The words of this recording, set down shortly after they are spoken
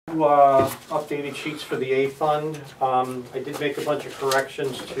Updated sheets for the A fund. I did make a bunch of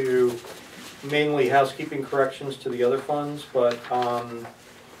corrections to, mainly housekeeping corrections to the other funds, but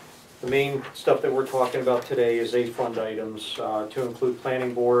the main stuff that we're talking about today is A fund items to include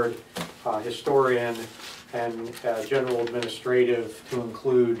planning board, historian, and general administrative to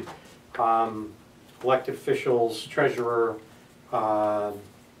include elected officials, treasurer,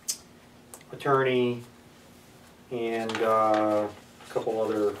 attorney, and a couple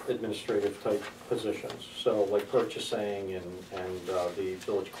other administrative type positions, so like purchasing and the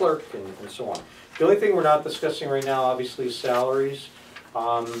village clerk and so on. The only thing we're not discussing right now, obviously, is salaries.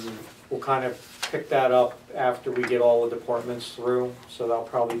 We'll kind of pick that up after we get all the departments through, so that'll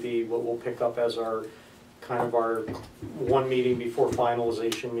probably be what we'll pick up as our kind of our one meeting before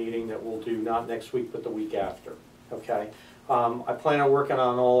finalization meeting that we'll do not next week but the week after. Okay, I plan on working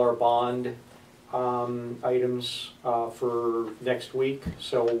on all our bond items for next week,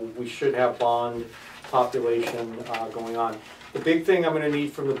 so we should have bond population going on. The big thing I'm going to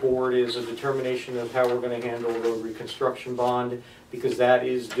need from the board is a determination of how we're going to handle road reconstruction bond, because that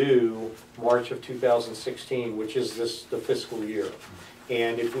is due March of 2016, which is the fiscal year.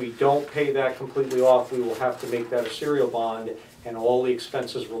 And if we don't pay that completely off, we will have to make that a serial bond and all the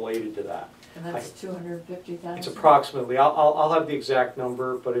expenses related to that. And that's $250,000? It's approximately, I'll have the exact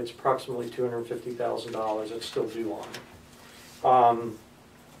number, but it's approximately $250,000 it's still due on.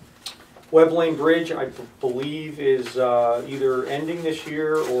 Webb Lane Bridge, I believe, is either ending this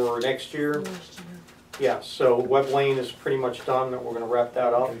year or next year. Yeah, so Webb Lane is pretty much done, and we're going to wrap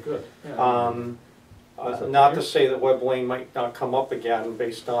that up. Okay, good. Yeah. Not to say that Webb Lane might not come up again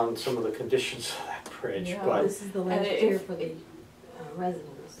based on some of the conditions of that bridge, Yeah, but This is the last year for the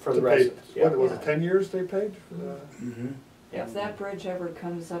residents. for the residents. Yeah. What was it, 10 years they paid for the? Mm-hmm. Yeah. If that bridge ever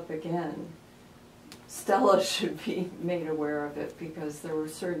comes up again, Stella should be made aware of it, because there were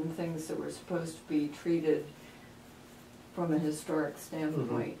certain things that were supposed to be treated from a historic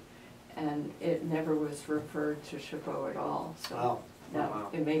standpoint, and it never was referred to Chabot at all, so. Wow. Now, Wow.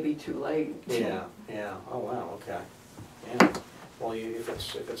 it may be too late. Yeah, yeah, oh wow, okay. Yeah, well, if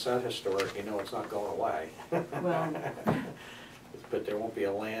it's that historic, you know it's not going away. Well, but there won't be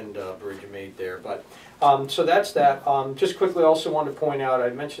a land bridge made there, but, so that's that. Just quickly, also wanted to point out, I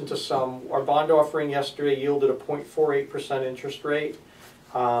mentioned to some, our bond offering yesterday yielded a 0.48% interest rate.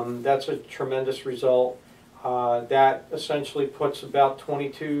 That's a tremendous result. That essentially puts about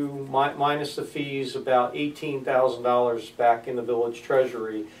 22, minus the fees, about $18,000 back in the village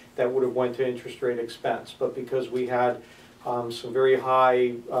treasury that would have went to interest rate expense. But because we had some very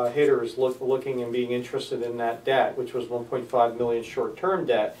high hitters looking and being interested in that debt, which was 1.5 million short-term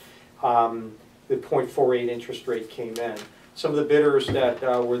debt, the 0.48 interest rate came in. Some of the bidders that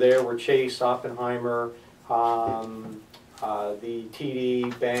were there were Chase, Oppenheimer, the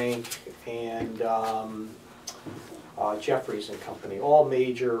TD Bank, and Jeffries and Company, all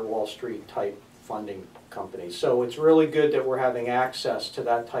major Wall Street type funding companies. So it's really good that we're having access to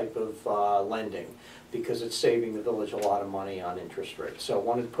that type of lending, because it's saving the village a lot of money on interest rates. So I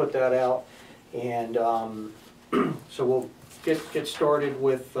wanted to put that out, and so we'll get started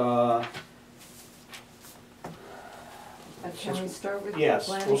with. can we start with Yes,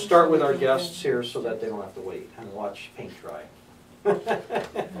 the planning? we'll start with our guests here so that they don't have to wait and watch paint dry.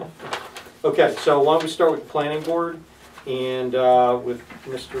 Okay, so why don't we start with the planning board and with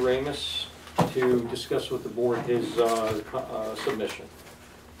Mr. Ramus to discuss with the board his submission.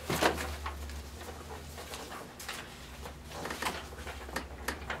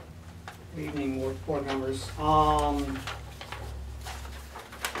 Good evening, board members. I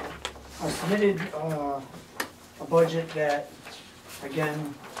submitted a budget that,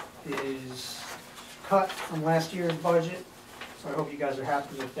 again, is cut from last year's budget, so I hope you guys are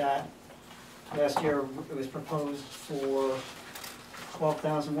happy with that. Last year, it was proposed for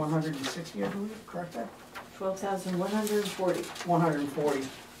 12,160, I believe, correct that? 12,140. 140.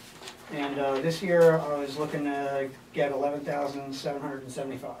 And this year, I was looking to get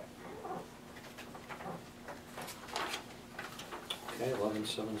 11,775. Okay,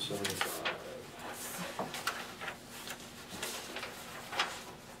 11,775.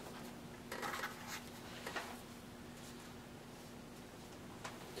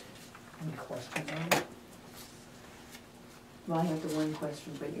 Any questions on it? Well, I have the one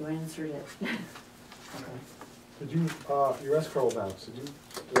question, but you answered it. Okay. Did you, your escrow amounts, did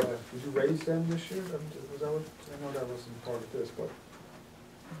you raise them this year? Was that what, I know that wasn't part of this, but.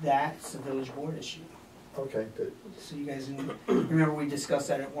 That's a village board issue. Okay, good. So you guys, remember we discussed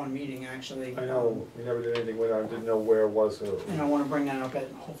that at one meeting, actually. I know, we never did anything with it, I didn't know where it was. And I want to bring that up at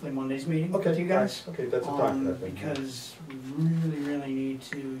hopefully Monday's meeting Okay, with you guys. Okay, that's the time for that then. Because we really need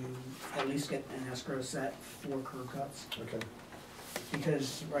to at least get an escrow set for curb cuts. Okay.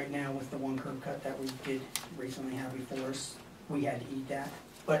 Because right now with the one curb cut that we did recently have before us, we had to eat that.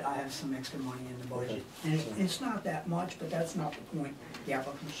 But I have some extra money in the budget. And it's not that much, but that's not the point. The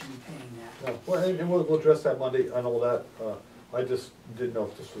applicant should be paying that. No, well, and we'll address that Monday and all that. I just didn't know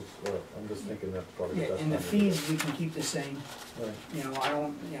if this was, I'm just thinking that's probably the Yeah, best. and the time to do fees, we can keep the same. that. Right. You know, I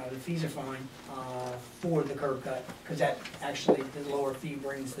don't, you know, the fees are fine, for the curb cut, because that actually, the lower fee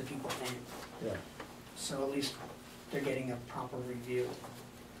brings the people in. Yeah. So at least they're getting a proper review.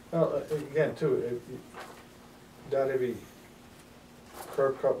 Well, again, too, that every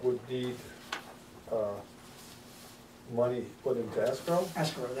curb cut would need, money put into escrow?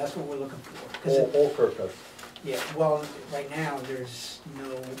 Escrow, that's what we're looking for. 'Cause it- All curb cuts? Yeah, well, right now, there's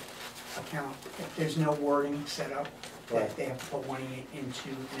no account, there's no wording set up that Right. they have to put money into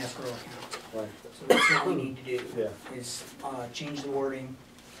an escrow account. Right. So that's what we need to do. Yeah. Is, change the wording,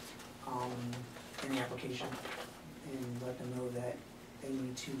 in the application and let them know that they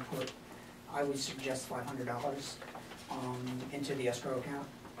need to put, I would suggest $500, into the escrow account.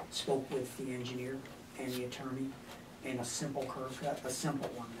 Spoke with the engineer and the attorney, and a simple curb cut, a simple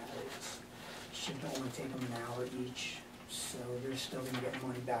one that is. Should only take them an hour each, so they're still gonna get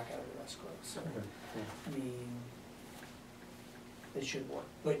money back out of the escrow, so, Okay. I mean, it should work.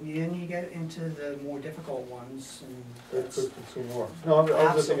 But then you get into the more difficult ones, and It that's could consume more. No, I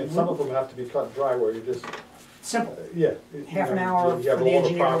was just thinking, some of them have to be cut and dry where you just, simple. yeah. Half an you hour you have for the all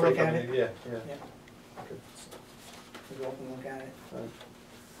engineer to property look at coming it. in. Yeah, yeah. Yeah, Okay. we go up and look at it. Right.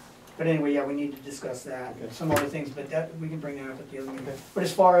 But anyway, yeah, we need to discuss that, and Okay. some other things, but that, we can bring that up at the other meeting. Okay. But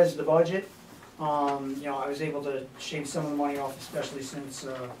as far as the budget, you know, I was able to shave some of the money off, especially since,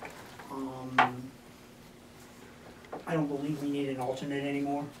 I don't believe we need an alternate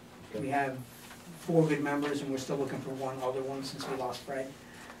anymore. We have 4 good members, and we're still looking for one other one since we lost Fred.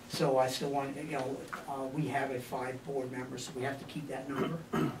 So I still want, you know, we have a 5 board members, so we have to keep that number.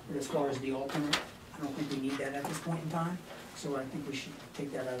 But as far as the alternate, I don't think we need that at this point in time, so I think we should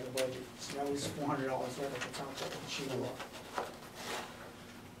take that out of the budget. So that was $400 right at the top of the sheet.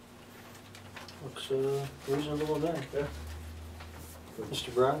 Looks reasonable then. Yeah.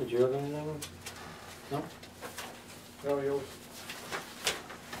 Mr. Brown, did you have anything? No? No,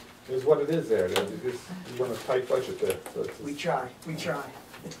 it's what it is there. You want a tight budget there. So it's- We try.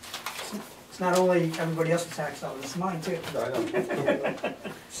 It's not only everybody else's tax dollars, it's mine too. I know.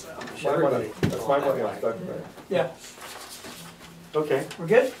 So, My money, that's my money I'm stuck with. yeah, Okay. we're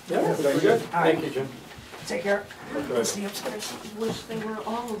good? Yeah, Thank we're good. you. Thank you, Jim. Take care. Okay. See you upstairs. Wish they were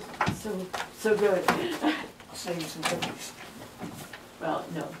all so good. I'll save you some cookies. Well,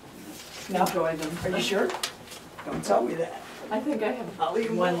 no, No? enjoy them. Are you sure? Don't tell me that. I think I I'll leave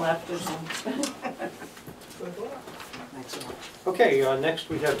have 'em one alone. left or something. Thanks so much. Okay, next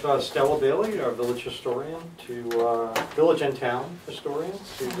we have Stella Bailey, our village historian, village and town historian,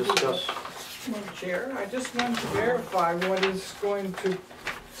 to discuss. Madam Chair, I just wanted to verify what is going to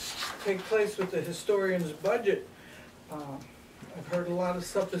take place with the historian's budget. I've heard a lot of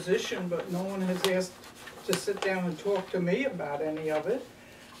supposition, but no one has asked to sit down and talk to me about any of it.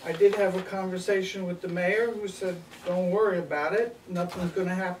 I did have a conversation with the mayor who said, don't worry about it, nothing's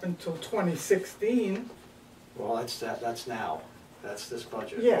gonna happen till 2016. Well, that's now. That's this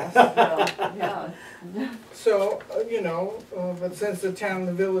budget. Yes. Yeah. So, but since the town and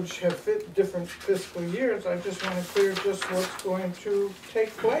the village have different fiscal years, I just want to clear just what's going to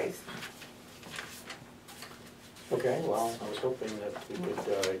take place. Okay, well, I was hoping that we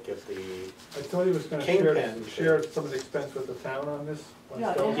could get the, I thought he was gonna Kingpin. share some of the expense with the town on this.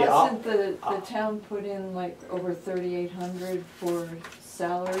 Yeah, Stella? Yeah. hasn't the town put in like over 3,800 for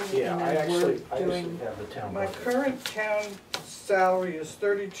salary? yeah, and I then we're actually doing- have the town My budget. current town salary is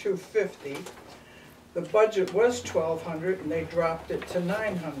 $3,250. The budget was $1,200 and they dropped it to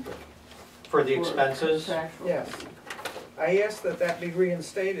 $900. For the for expenses? contractual. Yes. I asked that that be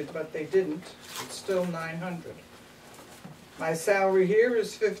reinstated, but they didn't. It's still $900. My salary here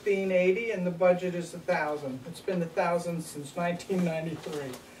is $1,580 and the budget is $1,000. It's been $1,000 since 1993.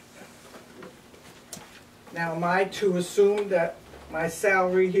 Now, am I to assume that my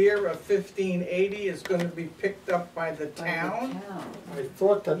salary here of $1,580 is gonna be picked up by the By the town? I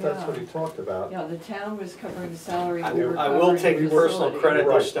thought that's what he talked about. Yeah, the town was covering the salary. I we were I will covering take the personal facility. credit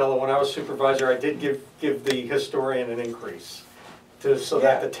though, Right. Stella, when I was supervisor, I did give the historian an increase. So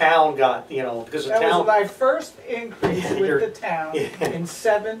that Yeah. the town got, because the That was town, my first increase You're- with the town yeah. in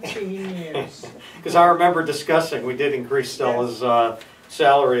 17 years. because I remember discussing, we did increase Stella's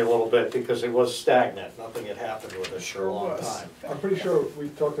salary a little bit because it was stagnant. Nothing had happened with it for Sure a long was. time. I'm pretty sure we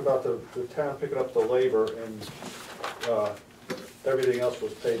talked about the town picking up the labor and, everything else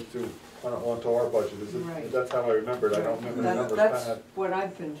was paid through, onto our budget, is Right. it? That's how I remember it, I don't remember the numbers. That's Pat. what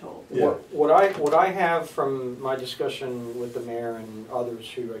I've been told. Yeah. What I have from my discussion with the mayor and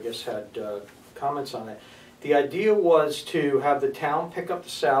others who I guess had comments on it, the idea was to have the town pick up the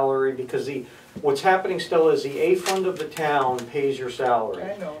salary, because what's happening still is the A fund of the town pays your salary.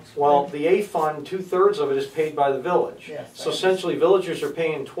 I know. Well, the A fund, 2/3 of it is paid by the village. Yes, So I essentially, villagers are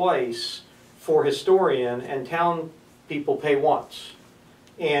paying twice for historian, and town people pay once.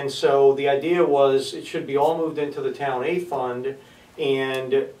 And so the idea was it should be all moved into the town A fund,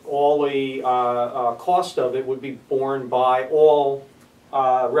 and all the cost of it would be borne by all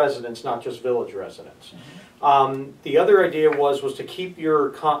residents, not just village residents. The other idea was to keep your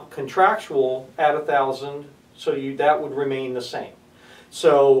contractual at 1,000, so that would remain the same.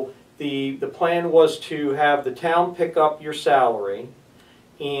 So the plan was to have the town pick up your salary,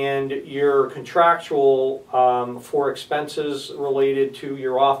 and your contractual for expenses related to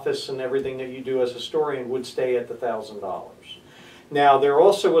your office and everything that you do as historian would stay at the $1,000. Now, there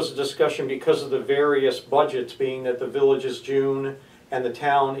also was a discussion, because of the various budgets, being that the village is June and the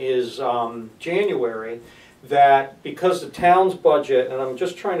town is January, that because the town's budget, and I'm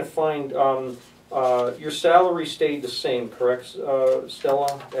just trying to find, your salary stayed the same, correct,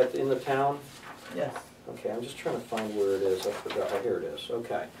 Stella, in the town? Yes. Okay, I'm just trying to find where it is. I forgot. Oh, here it is.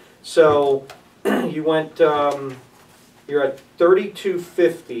 Okay. So you went, you're at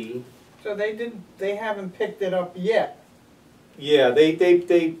 3250. So they haven't picked it up yet. Yeah, they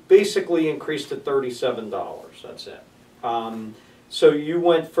basically increased to $37. That's it. So you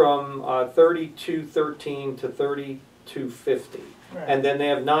went from 3213 to 3250. Right. And then they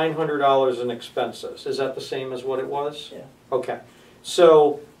have $900 in expenses. Is that the same as what it was? Yeah. Okay.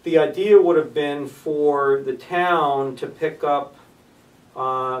 So the idea would have been for the town to pick up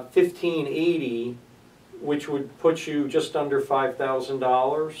 1580, which would put you just under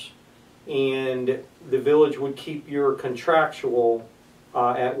 $5,000, and the village would keep your contractual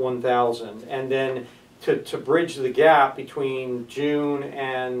at 1,000, and then to bridge the gap between June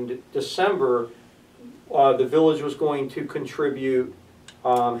and December, the village was going to contribute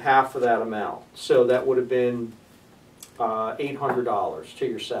half of that amount. So that would have been $800 to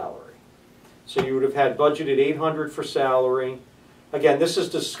your salary. So you would have had budgeted $800 for salary. Again, this is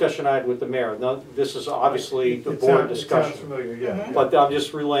the discussion I had with the mayor. Now, this is obviously the board It discussion. sounds familiar, yeah. But I'm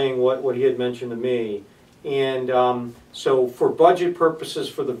just relaying what he had mentioned to me. And so for budget purposes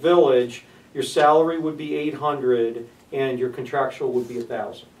for the village, your salary would be $800 and your contractual would be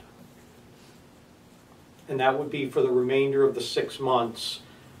 $1,000. And that would be for the remainder of the 6 months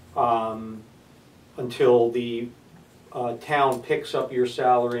until the town picks up your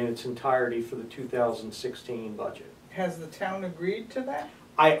salary in its entirety for the 2016 budget. Has the town agreed to that?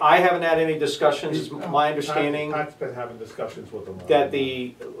 I haven't had any discussions, it's my understanding Pat's been having discussions with them. that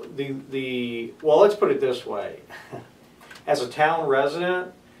well, let's put it this way. As a town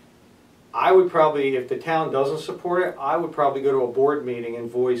resident, I would probably, if the town doesn't support it, I would probably go to a board meeting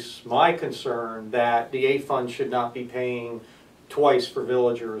and voice my concern that the A fund should not be paying twice for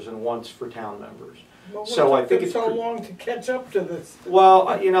villagers and once for town members. Well, So what I think took it's so pre- long to catch up to this? Well,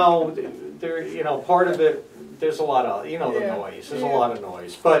 part of it, there's a lot of, the Yeah, noise, there's a yeah. lot of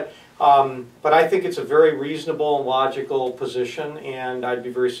noise. But I think it's a very reasonable and logical position, and I'd be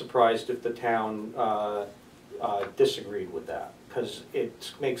very surprised if the town disagreed with that, because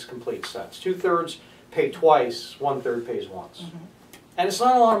it makes complete sense. 2/3 pay twice, 1/3 pays once. And it's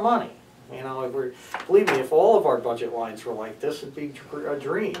not a lot of money. Believe me, if all of our budget lines were like this, it'd be a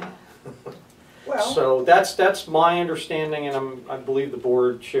dream. Well, So that's my understanding, and I believe the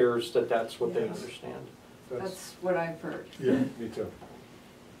board shares that that's what they Yes. understand. That's what I've heard. Yeah, me too.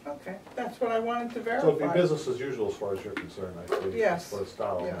 okay, that's what I wanted to So it'd be verify. business as usual as far as you're concerned, I think, Yes. as far as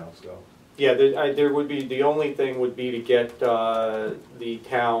dollar Yeah. amounts go. Yeah, there would be, the only thing would be to get the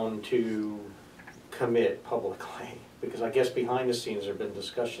town to commit publicly, because I guess behind the scenes there've been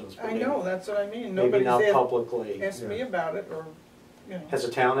discussions. but I know, that's what I mean. Maybe Nobody's not publicly. asked me about it, or, Has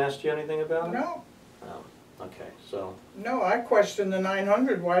the town asked you anything about it? No, Oh, okay, so, no, I questioned the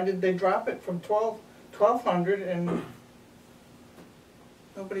 900. Why did they drop it from 1,200 and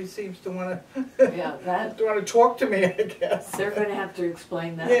nobody seems to wanna, Yeah, that, talk to me, I guess. they're gonna have to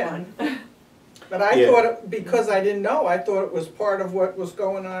explain that Yeah. one. But I Yeah. thought, because I didn't know, I thought it was part of what was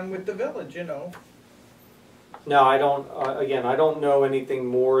going on with the village, no, I don't, again, I don't know anything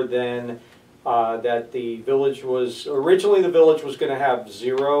more than that the village was, originally the village was gonna have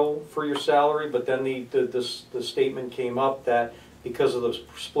 0 for your salary, but then the statement came up that because of the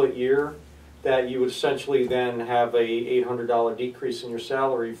split year, that you would essentially then have a $800 decrease in your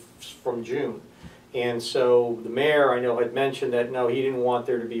salary from June. And so the mayor, I know, had mentioned that, no, he didn't want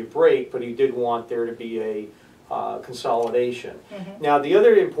there to be a break, but he did want there to be a consolidation. Now, the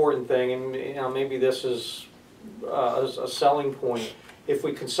other important thing, and you know, maybe this is a selling point, if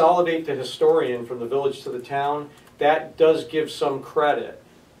we consolidate the historian from the village to the town, that does give some credit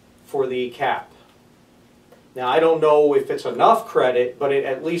for the cap. Now, I don't know if it's enough credit, but it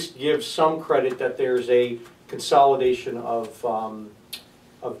at least gives some credit that there's a consolidation of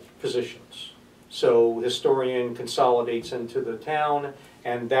positions. So historian consolidates into the town,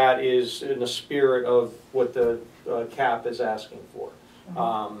 and that is in the spirit of what the cap is asking for.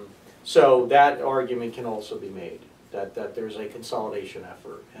 So that argument can also be made, that there's a consolidation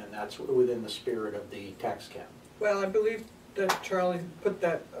effort, and that's within the spirit of the tax cap. Well, I believe that Charlie put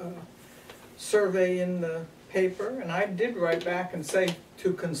that survey in the paper, and I did write back and say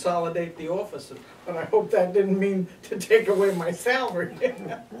to consolidate the offices, but I hope that didn't mean to take away my salary.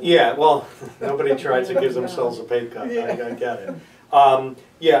 Yeah, well, nobody tries to give themselves a pay cut, I get it.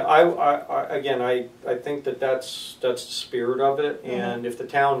 Yeah, I think that's the spirit of it, and if the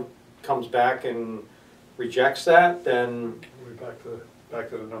town comes back and rejects that, then We're back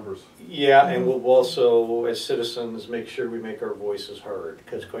to the numbers. yeah, and we'll also, as citizens, make sure we make our voices heard,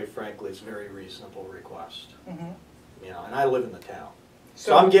 because quite frankly, it's a very reasonable request. You know, and I live in the town,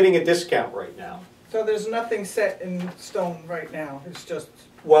 so I'm getting a discount right now. So there's nothing set in stone right now, it's just,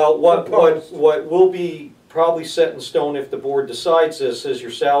 Well, what proposed. will be probably set in stone if the board decides this is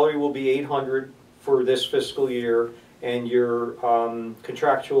your salary will be $800 for this fiscal year, and your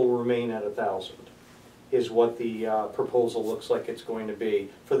contractual will remain at $1,000. Is what the proposal looks like it's going to be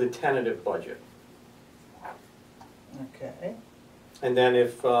for the tentative budget. okay. And then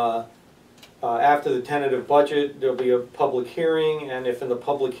if after the tentative budget, there'll be a public hearing, and if in the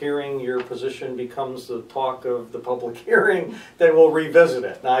public hearing your position becomes the talk of the public hearing, then we'll revisit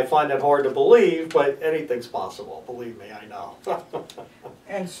it. Now, I find that hard to believe, but anything's possible, believe me, I know.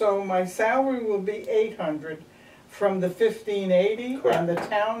 And so my salary will be 800 from the 1580, and the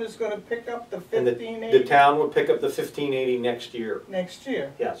town is gonna pick up the And 1580 the town would pick up the 1580 next year, next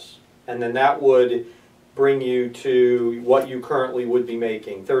year. yes. And then that would bring you to what you currently would be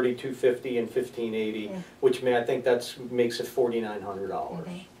making, $32.50 and $15.80, which I think makes it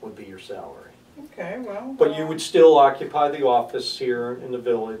 $4,900 would be your salary. Okay, well. But you would still occupy the office here in the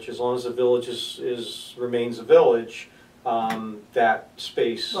village, as long as the village remains a village, that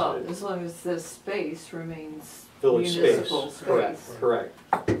space. Well, as long as this space remains Village space. municipal Correct, space. correct,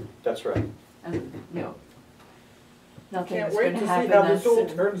 that's right. And, you know, nothing Can't is wait gonna to see happen how this all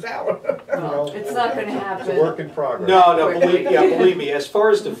that's, turns out. well, it's not gonna It's a work happen. in progress. No, believe me, as far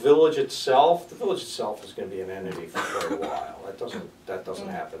as the village itself is gonna be an entity for quite a while. That doesn't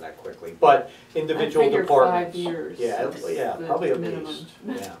happen that quickly, but individual I figure departments. 5 years Yeah, is yeah, the probably at minimum. least,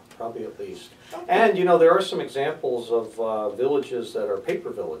 yeah, probably at least. And, you know, there are some examples of villages that are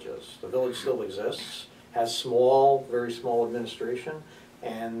paper villages. The village still exists, has very small administration,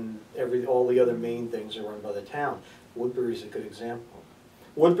 and all the other main things are run by the town. Woodbury's a good example.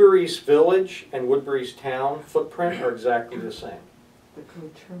 Woodbury's village and Woodbury's town footprint are exactly the same. The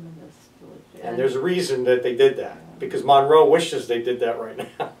coterminous village. And there's a reason that they did that, because Monroe wishes they did that right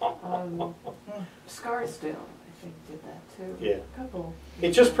now. Scarsdale, I think, did that too. Yeah. A couple.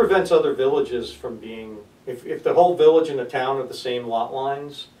 It just prevents other villages from being, if the whole village and the town are the same lot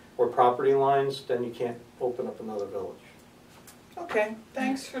lines or property lines, then you can't open up another village. Okay,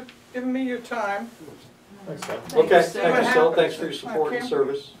 thanks for giving me your time. Thanks, Sal. Thank Okay, you, sir. thank you, Phil, thanks for your support and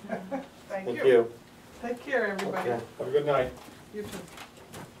service. Thank Thank you. you. Take care, everybody. Okay. Have a good night. You too.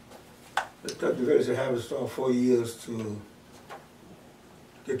 It took the village of Haverstraw 4 years to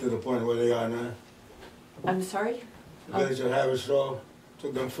get to the point where they are now. I'm sorry? The village of Haverstraw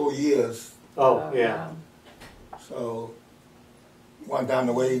took them 4 years. Oh, yeah. So one time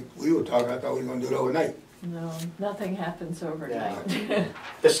the way we were talking, I thought we were gonna do it overnight. No, nothing happens overnight.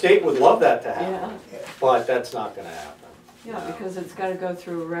 The state would love that to happen, Yeah, but that's not gonna happen. yeah, because it's gotta go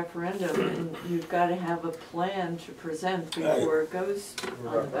through a referendum, and you've gotta have a plan to present before it goes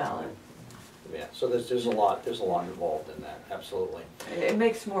on the ballot. Yeah, so there's a lot involved in that, absolutely. It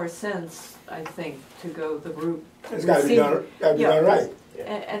makes more sense, I think, to go the route. It's gotta be See- done, yeah. right.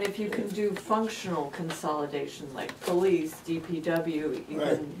 And if you can do functional consolidation, like police, DPW, even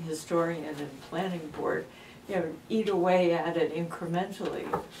Right. historian and planning board, you know, eat away at it incrementally,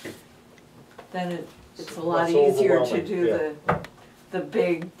 then it's a lot Less easier to overwhelming, do the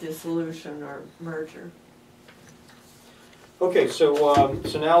big dissolution or merger. Okay, so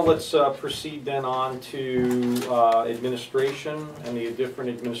now let's proceed then on to administration and the different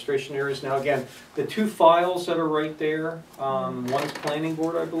administration areas. Now again, the two files that are right there, one's planning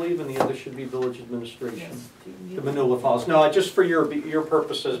board, I believe, and the other should be village administration. Yes, do you need- The manila files. No, just for your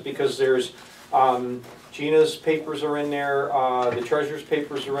purposes, because there's, Gina's papers are in there, the treasurer's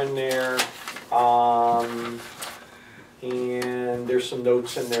papers are in there, and there's some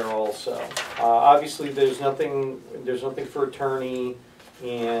notes in there also. Obviously, there's nothing for attorney,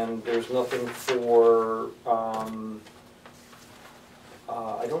 and there's nothing for,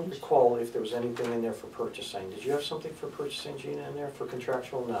 I don't recall if there was anything in there for purchasing. Did you have something for purchasing, Gina, in there for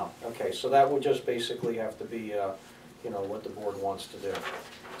contractual? No. Okay, so that would just basically have to be, what the board wants to do.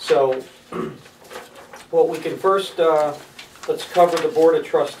 So, well, we can first, let's cover the Board of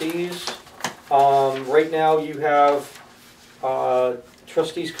Trustees. Right now, you have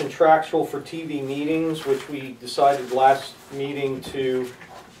trustees contractual for TV meetings, which we decided last meeting to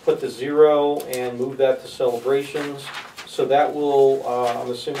put the 0 and move that to celebrations. So that will, I'm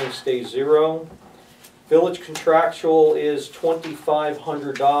assuming, stay 0. Village contractual is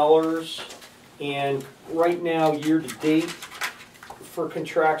 $2,500. And right now, year to date, for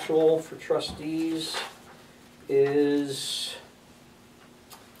contractual for trustees is,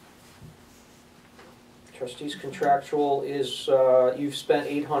 trustees contractual is, you've spent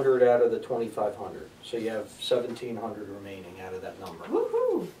 800 out of the 2,500. So you have 1,700 remaining out of that number.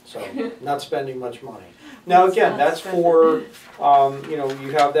 Woo-hoo. So not spending much money. Now again, that's for,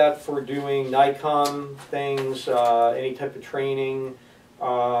 you have that for doing NICOM things, any type of training,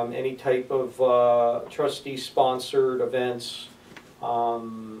 any type of trustee-sponsored events.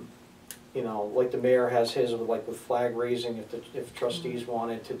 Like the mayor has his, like with flag raising, if trustees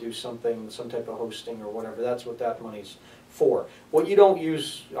wanted to do something, some type of hosting or whatever, that's what that money's for. What you don't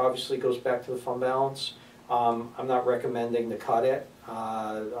use, obviously, goes back to the fund balance. I'm not recommending to cut it.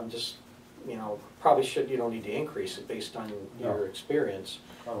 I'm just, probably you don't need to increase it based on your experience.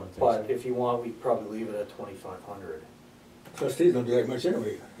 I wouldn't think But so. if you want, we'd probably leave it at 2,500. Trustees don't do that much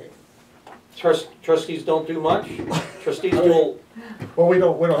anyway. Trustees don't do much? Trustees do, Well, we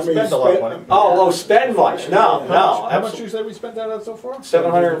don't I mean, spend a lot of money. spend much, no, no. How much you say we spent that on so far?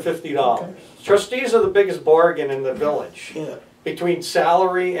 $750. Trustees are the biggest bargain in the village. Yeah. Between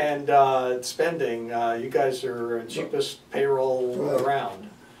salary and spending, you guys are cheapest payroll Right. around.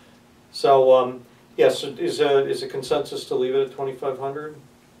 So, yes, is a consensus to leave it at 2,500?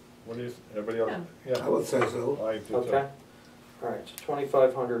 What do you, everybody else? I Yeah. would say so. I do too. Okay. All right, so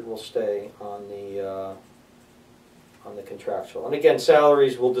 2,500 will stay on the contractual. And again,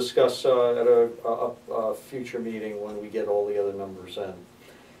 salaries we'll discuss at a future meeting when we get all the other numbers in.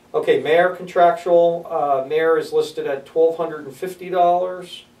 Okay, mayor contractual, mayor is listed at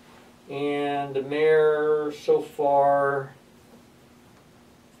 $1,250, and the mayor so far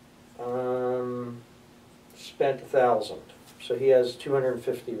spent $1,000, so he has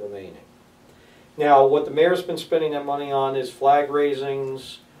 $250 remaining. Now, what the mayor's been spending that money on is flag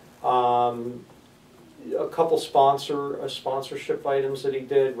raisings, a couple sponsorship items that he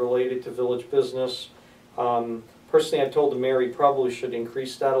did related to village business. Personally, I told the mayor he probably should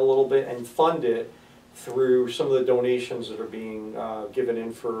increase that a little bit and fund it through some of the donations that are being given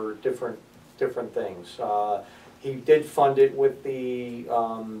in for different things. He did fund it with the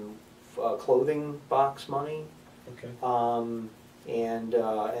clothing box money. Okay. And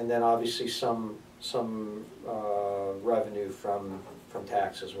then obviously some revenue from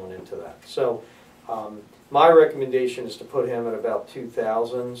taxes went into that. So my recommendation is to put him at about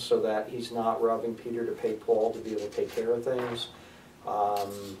 2,000 so that he's not robbing Peter to pay Paul to be able to take care of things.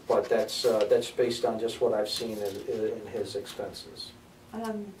 But that's based on just what I've seen in his expenses.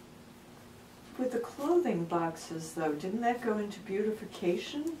 With the clothing boxes though, didn't that go into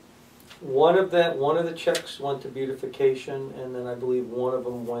beautification? One of the checks went to beautification, and then I believe one of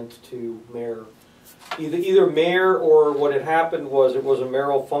them went to mayor. Either mayor, or what had happened was it was a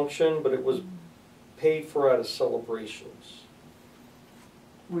mayoral function, but it was paid for out of celebrations.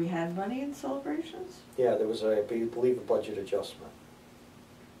 We had money in celebrations? Yeah, there was I believe a budget adjustment.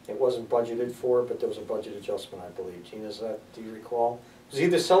 It wasn't budgeted for, but there was a budget adjustment, I believe. Gina, do you recall? It was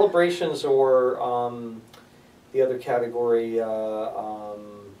either celebrations or the other category,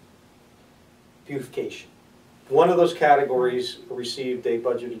 beautification. One of those categories received a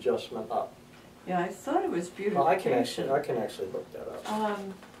budget adjustment up. Yeah, I thought it was beautification. Well, I can actually look that up.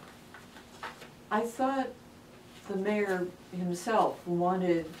 I thought the mayor himself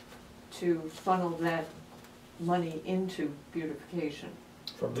wanted to funnel that money into beautification.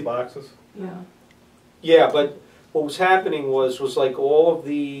 From the boxes? Yeah. Yeah, but what was happening was like all of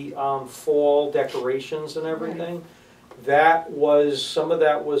the fall decorations and everything, Some of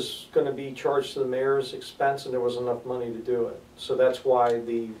that was gonna be charged to the mayor's expense, and there wasn't enough money to do it. So that's why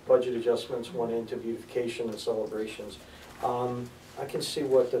the budget adjustments went into beautification and celebrations. I can see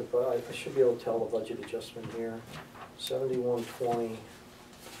what I should be able to tell the budget adjustment here, 7120.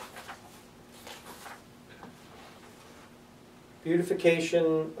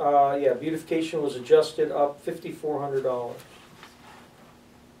 Beautification, yeah, beautification was adjusted up $5,400.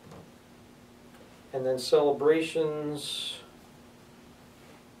 And then celebrations,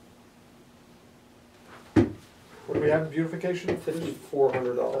 What do we have in beautification?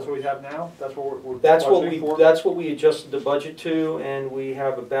 $5,400. That's what we have now? That's what we're That's what budgeting we, for? that's what we adjusted the budget to, and we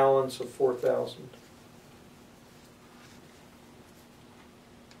have a balance of 4,000.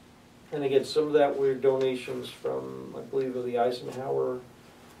 And again, some of that were donations from, I believe, the Eisenhower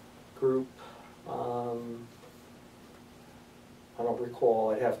group. I don't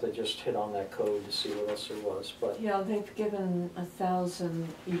recall, I'd have to just hit on that code to see what else there was, but Yeah, they've given 1,000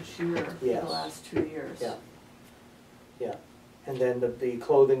 each year for the Yes. last 2 years. yeah. Yeah, and then the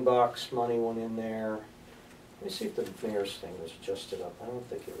clothing box money went in there. Let me see if the mayor's thing was adjusted up. I don't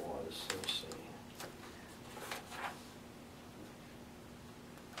think it was. Let me see.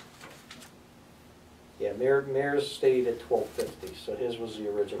 Yeah, mayor's stayed at 1250, so his was the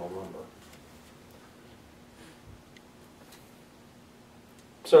original number.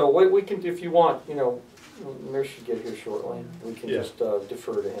 So what we can do, if you want, you know, the mayor should get here shortly. We can Yeah. just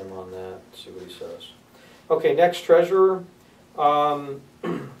defer to him on that, see what he says. Okay, next, treasurer.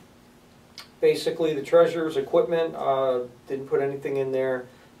 Basically, the treasurer's equipment, didn't put anything in there.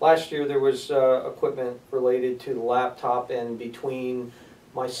 Last year, there was equipment related to the laptop, and between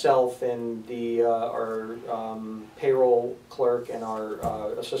myself and our payroll clerk and our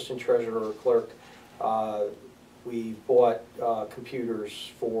assistant treasurer clerk, we bought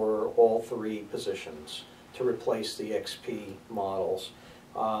computers for all 3 positions to replace the XP models.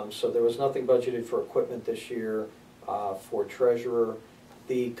 So there was nothing budgeted for equipment this year for treasurer.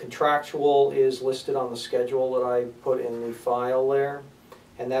 The contractual is listed on the schedule that I put in the file there,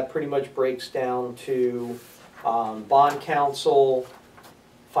 and that pretty much breaks down to bond counsel,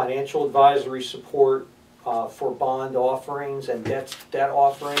 financial advisory support for bond offerings and debt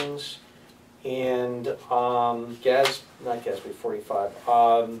offerings, and not GASB 45,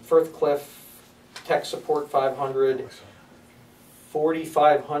 Firthcliffe tech support 500,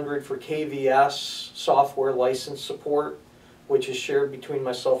 4,500 for KVS software license support, which is shared between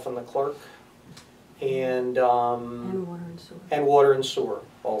myself and the clerk, and And water and sewer. water and sewer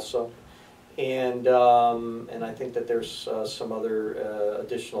also. And I think that there's some other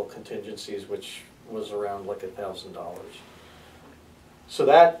additional contingencies, which was around like $1,000. So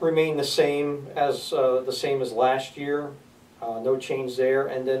that remained the same as last year. No change there.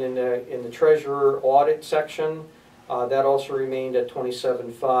 And then in the treasurer audit section, that also remained at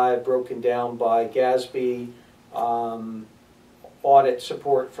 27.5, broken down by GASB, audit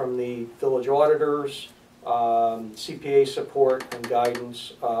support from the village auditors, CPA support and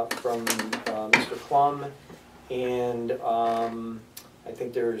guidance from Mr. Klum, and I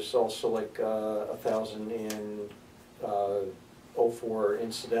think there's also like 1,000 in 04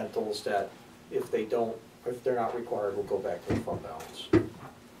 incidentals that if they're not required, will go back to the fund balance.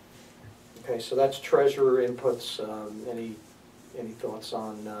 Okay, so that's treasurer inputs. Any thoughts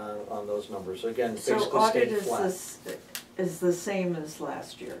on those numbers? Again, So basically audit staying flat. is the same as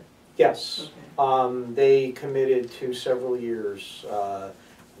last year? Yes. Okay. They committed to several years.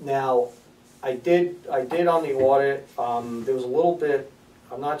 Now, I did on the audit, there was a little bit,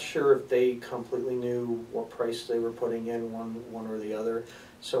 I'm not sure if they completely knew what price they were putting in, one or the other.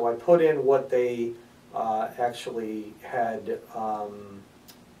 So I put in what they actually had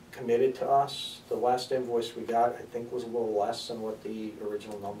committed to us. The last invoice we got, I think, was a little less than what the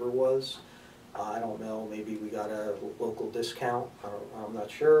original number was. I don't know, maybe we got a local discount, I'm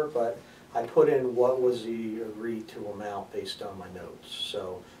not sure, but I put in what was the agreed to amount based on my notes.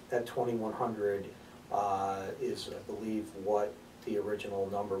 So that 2,100 is, I believe, what the original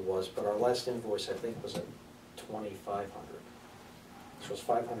number was, but our last invoice, I think, was at 2,500. So it was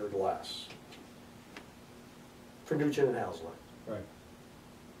 500 less for Nugent and Hausler. Right.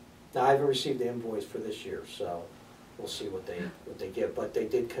 Now, I haven't received the invoice for this year, so we'll see what they give, but they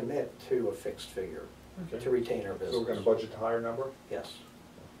did commit to a fixed figure Okay. to retain our business. So we're gonna budget a higher number? Yes.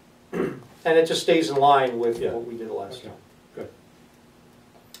 And it just stays in line with Yeah. what we did last Okay. time. Good.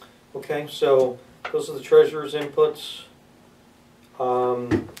 Okay, so those are the treasurer's inputs.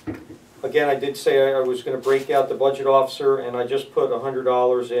 Again, I did say I was gonna break out the budget officer, and I just put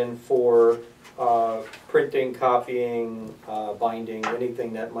 $100 in for printing, copying, binding,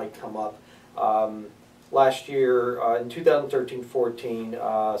 anything that might come up. last year, in 2013-14,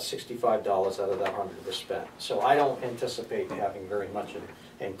 $65 out of that 100 was spent. So I don't anticipate having very much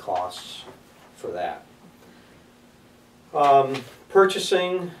in costs for that.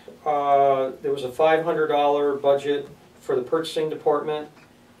 Purchasing, there was a $500 budget for the purchasing department,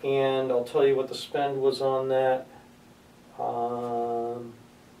 and I'll tell you what the spend was on that.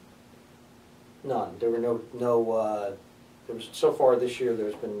 None. There were there was, so far this year,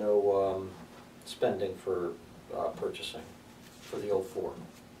 there's been no spending for purchasing for the 04.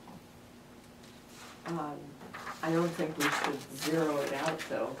 I don't think we should zero it out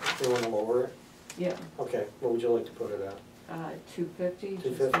though. You want to lower it? Yeah, Okay, what would you like to put it at? 250, just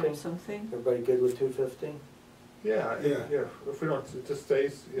 250? do something. Everybody good with 250? Yeah, Yeah. yeah, if we don't, it just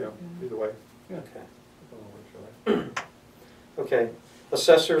stays, you know, either way. Yeah. Okay. Okay,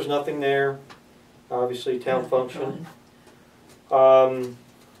 assessors, nothing there. Obviously, town Yeah, function. fine.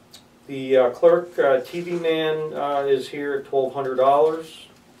 The clerk, TV man, is here at $1,200.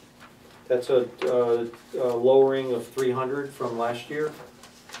 That's a lowering of $300 from last year.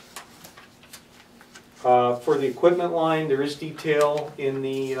 For the equipment line, there is detail in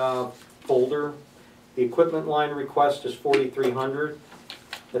the folder. The equipment line request is $4,300.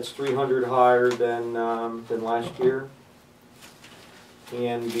 That's $300 higher than last year.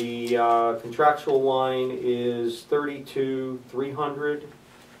 And the contractual line is $32,300.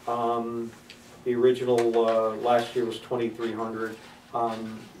 The original last year was $2,300.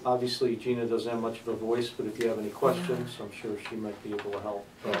 Obviously, Gina doesn't have much of a voice, but if you have any questions, I'm sure she might be able to help.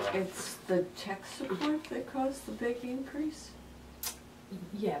 It's the tech support that caused the big increase?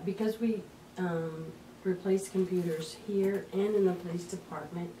 Yeah, because we replaced computers here and in the police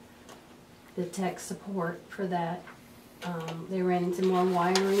department, the tech support for that, they ran into more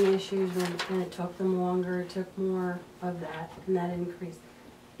wiring issues and it took them longer, it took more of that, and that increased.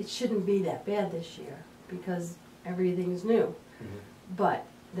 It shouldn't be that bad this year because everything's new, but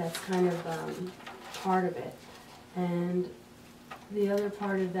that's kind of part of it. And the other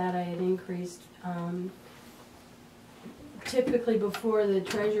part of that I had increased, typically before the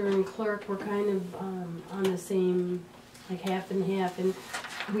treasurer and clerk were kind of on the same, like half and half, and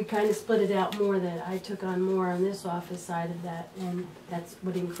we kind of split it out more, that I took on more on this office side of that, and that's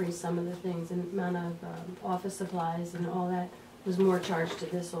what increased some of the things, and the amount of office supplies and all that was more charged to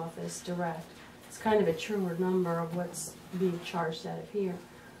this office direct. It's kind of a truer number of what's being charged out of here.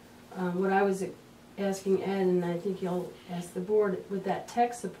 What I was asking Ed, and I think you'll ask the board, with that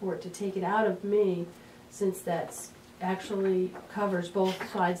tech support to take it out of me, since that's actually covers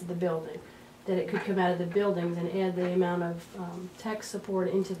both sides of the building, that it could come out of the buildings and add the amount of tech support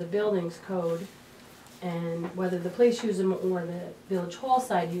into the buildings code, and whether the police use them or the village hall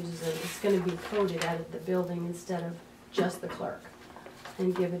side uses them, it's going to be coded out of the building instead of just the clerk,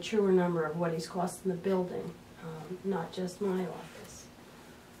 and give a truer number of what he's costing the building, not just my office.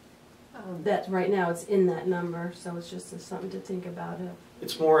 That right now it's in that number, so it's just something to think about.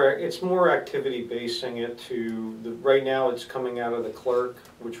 It's more activity basing it to the, right now it's coming out of the clerk,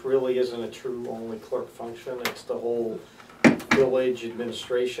 which really isn't a true only clerk function. It's the whole village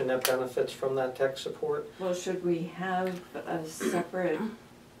administration that benefits from that tech support. Well, should we have a separate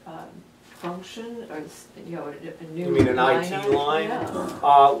function, or, you know, a new You mean an line IT item? line?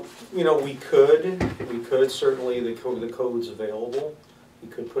 Yeah. You know, we could certainly, the code's available. We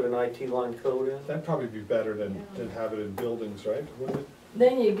could put an IT line code in. That'd probably be better than have it in buildings, right? Wouldn't it?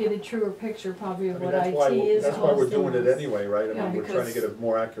 Then you get a truer picture probably I of mean, what that's IT why, is that's why we're costing doing it us. anyway, right? I Yeah, mean, we're trying to because- get a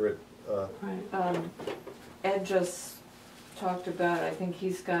more accurate, Right. Ed just talked about, I think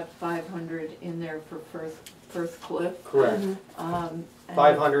he's got 500 in there for Firth Cliff. Correct. Mhm. And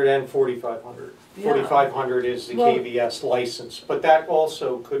 500 and 4,500. Yeah. 4,500 is the Well- KVS license, but that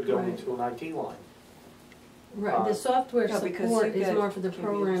also could go Right. into an IT line. Right, the software Yeah, because support you is get more for the KVS.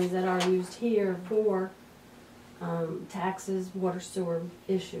 programs that are used here for taxes, water, sewer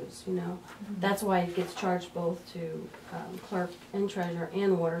issues, you know. That's why it gets charged both to clerk and treasurer,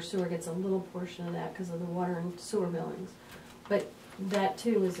 and water. Sewer gets a little portion of that because of the water and sewer billings. But that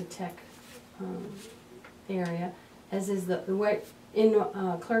too is a tech area, as is the way, in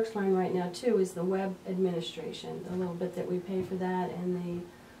clerk's line right now too is the web administration, the little bit that we pay for that, and the,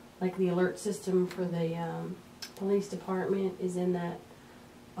 like the alert system for the police department is in that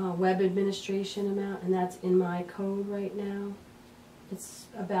web administration amount, and that's in my code right now. It's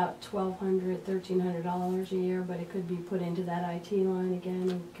about $1,200, $1,300 a year, but it could be put into that IT line again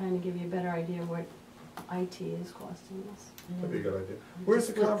and kind of give you a better idea of what IT is costing us. that'd be a good idea. Where's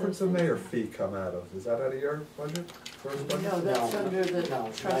the Split conference those of mayor things. fee come out of? Is that out of your budget? First budget? No, that's No, under the no,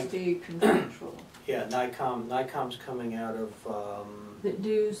 trustee contractual. Yeah, NICOM's coming out of, The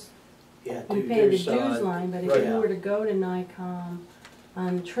dues, Yeah, we pay the there's, dues line, but if Right. you were to go to NICOM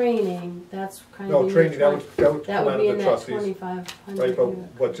on training, that's kind of No, in your training, that would that come would out be of in the that trustees. 2,500.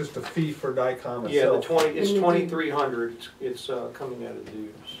 Right, but just the fee for NICOM Yeah, the itself. it's And the- 2,300, it's coming out of dues.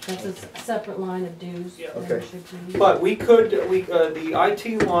 That's a separate line of dues. Yeah. that Okay. should be. But we could, the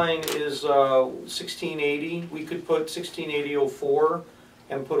IT line is 1680, we could put 168004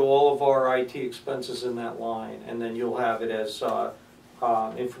 and put all of our IT expenses in that line, and then you'll have it as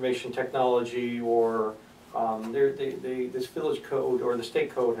information technology or, this village code or the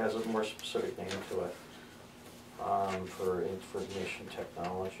state code has a more specific name to it, for information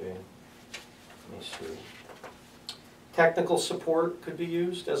technology. Let me see. Technical support could be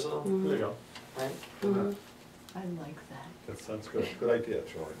used as a, Mhm. There you go. right? Mhm. I like that. That sounds good. Good idea,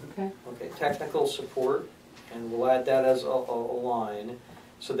 Charlie. Okay, Okay, technical support, and we'll add that as a line.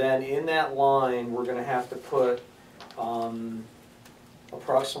 So then in that line, we're gonna have to put,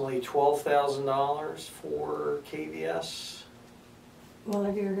 approximately $12,000 for KVS. well,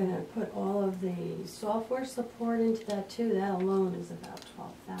 if you're gonna put all of the software support into that too, that alone is about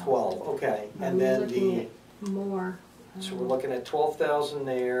 12,000. 12, okay, I'm and then looking the, at more. so we're looking at 12,000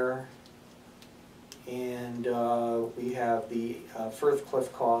 there. And, we have the, Firth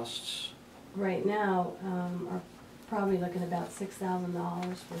Cliff costs. Right now, are probably looking about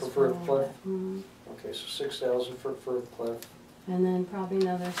 $6,000 for For school. Firth Cliff? Mhm. Okay, so 6,000 for Firth Cliff And then probably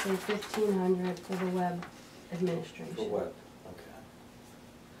another, say, 1,500 for the web administration. for web, okay.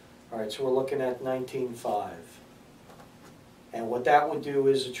 All right, so we're looking at 19.5. And what that would do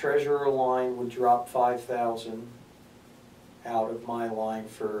is the treasurer line would drop 5,000 out of my line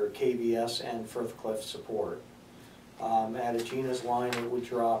for KVS and Firth Cliff support. Out of Gina's line, it would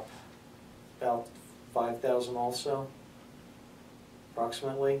drop about 5,000 also,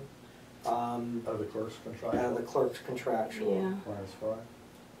 approximately. Out of the clerk's Out of the contract. clerk's contractual. Yeah,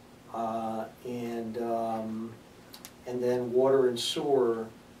 Minus 5. And then water and sewer,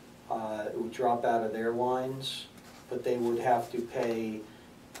 it would drop out of their lines, but they would have to pay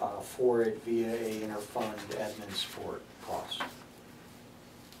for it via a interfund admin support cost,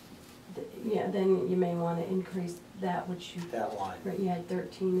 yeah, then you may wanna increase that, which you, that line. right, you had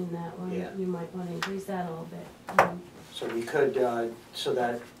 13 in that one. Yeah. You might wanna increase that a little bit. So we could, so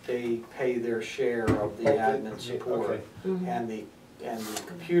that they pay their share of the admin support Okay. Mhm. and the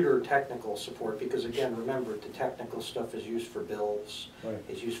computer technical support, because again, remember, the technical stuff is used for bills, Right.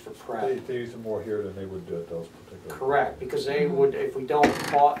 it's used for They, prep. they use it more here than they would do at those particular. Correct, because they would, if we don't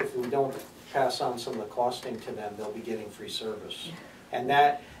pass on some of the costing to them, they'll be getting free service. And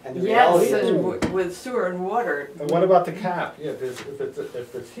that, and the reality Yes, is, and with sewer and water. And what about the cap? Yeah,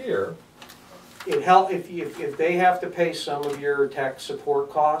 if it's here, it help, if they have to pay some of your tech support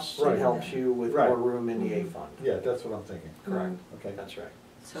costs, it Right. helps you with Right. more room in the A fund. yeah, that's what I'm thinking. Correct, Okay. that's right.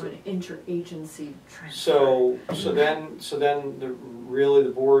 So an interagency transfer. So then, really the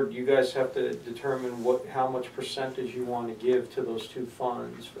board, you guys have to determine how much percentage you want to give to those two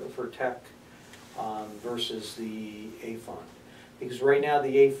funds for tech versus the A fund. Because right now,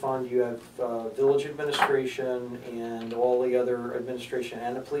 the A fund, you have village administration and all the other administration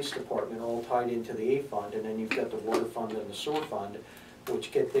and the police department all tied into the A fund, and then you've got the water fund and the sewer fund,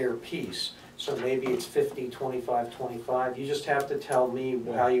 which get their piece. So maybe it's 50, 25, 25. You just have to tell me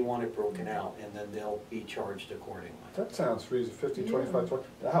how you want it broken out, and then they'll be charged accordingly. That sounds reasonable, 50, 25, 20.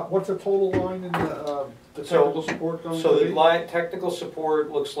 What's the total line in the So- technical support going to So be? the line, technical support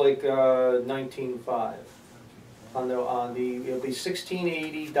looks like 19.5. On the, it'll be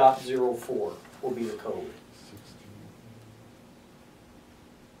 1680.04 will be the code. 16.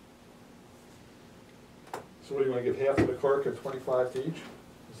 So what, do you want to give half to the clerk and 25 to each?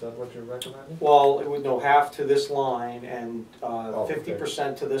 Is that what you're recommending? Well, it would go half to this line and okay.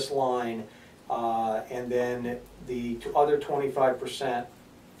 50% to this line, and then the other 25%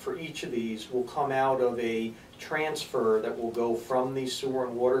 for each of these will come out of a transfer that will go from the sewer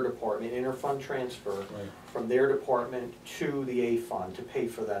and water department, interfund transfer, Right. from their department to the A fund to pay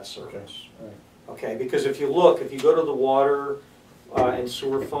for that Okay, service. all right. Okay, because if you look, if you go to the water and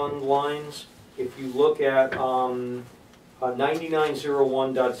sewer fund lines, if you look at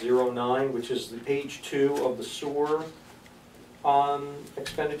 9901.09, which is the page 2 of the sewer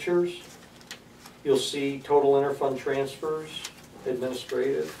expenditures, you'll see total interfund transfers,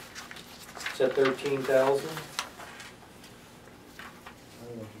 administrative, it's at 13,000.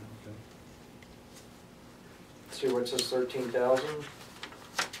 See where it says 13,000?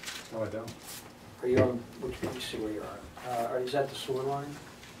 No, I don't. Are you on, let me see where you are. Is that the sewer line?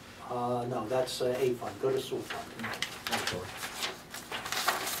 No, that's A fund, go to sewer fund. I'm sorry.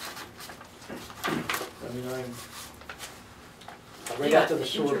 99. Right Yeah, after the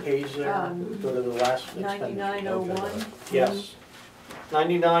sewer page there, go to the last expenditure. 9901. Yes,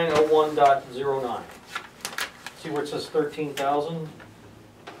 9901.09. See where it says 13,000?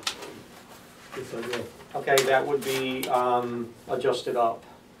 Yes, I do. Okay, that would be adjusted up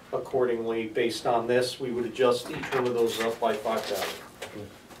accordingly. Based on this, we would adjust each one of those up by 5,000.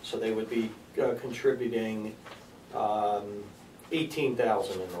 So they would be contributing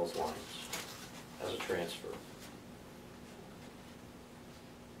 18,000 in those lines as a transfer.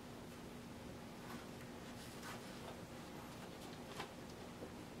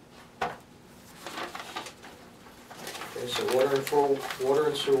 Okay, so water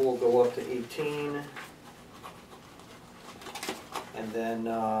and sewer will go up to 18. And then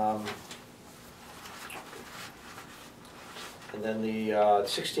the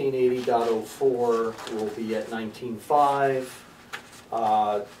 1680.04 will be at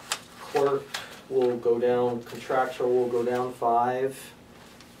 19.5. Clerk will go down, contractual will go down 5.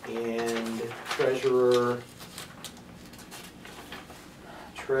 And treasurer,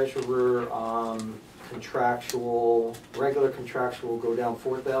 contractual, regular contractual will go down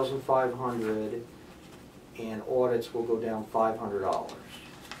 4,500, and audits will go down $500. I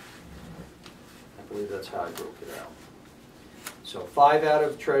believe that's how I broke it out. So 5 out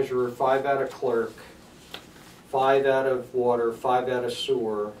of treasurer, 5 out of clerk, 5 out of water, 5 out of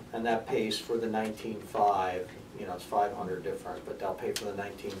sewer, and that pays for the 19.5. You know, it's 500 difference, but they'll pay for the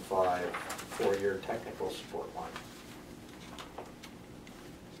 19.5 4-year technical support line.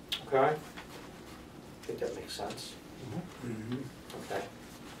 Okay? I think that makes sense. Okay.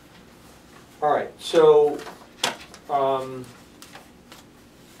 All right, so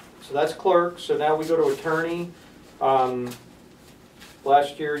that's clerk. So now we go to attorney.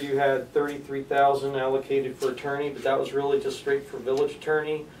 Last year you had 33,000 allocated for attorney, but that was really just straight for village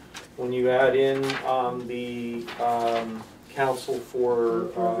attorney. When you add in the counsel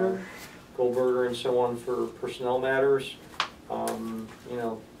for Goldberger and so on for personnel matters, you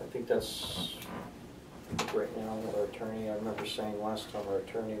know, I think that's right now our attorney. I remember saying last time our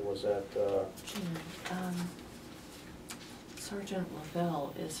attorney was at. Sergeant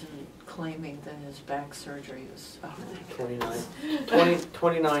Lavelle isn't claiming that his back surgery was,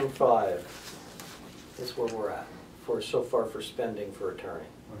 29.5 is where we're at for so far for spending for attorney.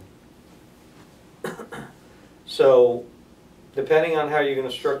 So, depending on how you're going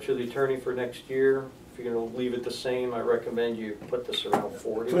to structure the attorney for next year, if you're going to leave it the same, I recommend you put this around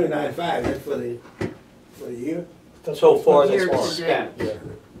 40. 29.5, that's for the year? So far, Year that's to spent. Yeah.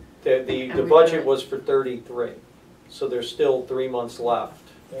 The And we budget got- was for 33, so there's still 3 months left.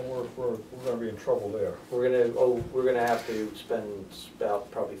 And we're gonna be in trouble there. We're gonna have to spend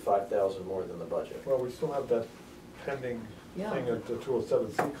about probably 5,000 more than the budget. Well, we still have that pending Yeah. thing at the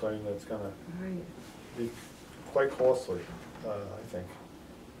 207C claim that's gonna right. be quite costly, I think.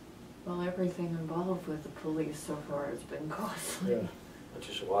 Well, everything involved with the police so far has been costly. Yeah. Which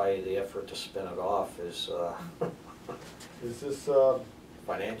is why the effort to spin it off is Is this,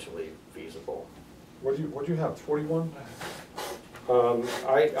 financially feasible. what do you have, 41?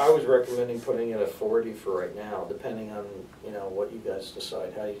 I was recommending putting it at 40 for right now, depending on, you know, what you guys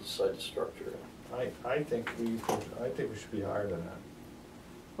decide, how you decide to structure it. I think we should be higher than that.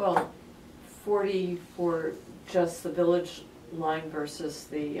 Well, 40 for just the village line versus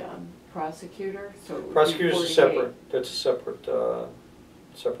the prosecutor, so it would be Prosecutor's 48. separate, that's a separate,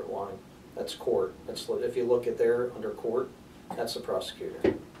 separate line. That's court. That's, if you look at there, under court, that's the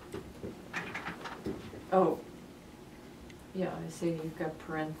prosecutor. Oh, yeah, I see you've got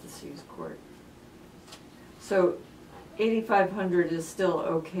parentheses, court. So 8,500 is still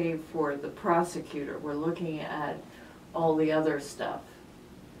okay for the prosecutor. We're looking at all the other stuff.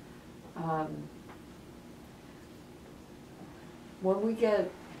 When we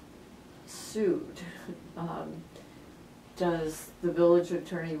get sued, does the village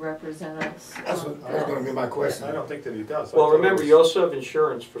attorney represent us? That's what, that was gonna be my question. I don't think that he does. I Well, thought it remember, was- you also have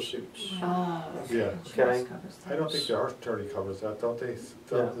insurance for suits. Ah, Yeah. Okay. I don't think our attorney covers that, don't they?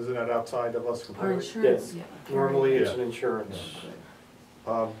 Yeah. Isn't that outside of us Our completely? insurance. yeah. Normally, it's Yeah. an insurance.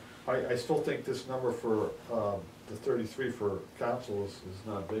 I still think this number for, the 33 for council is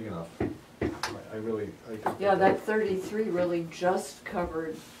not big enough. I think. Yeah, that 33 really just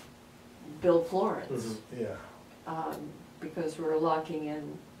covered Bill Florence. Mhm. Yeah, Because we're locking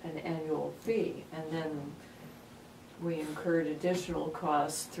in an annual fee, and then we incurred additional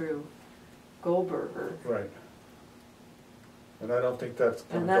costs through Goldberger. right. And I don't think that's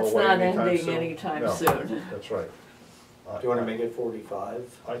And gonna go that's away not anytime ending soon. anytime No, soon. That's right. Do you wanna make it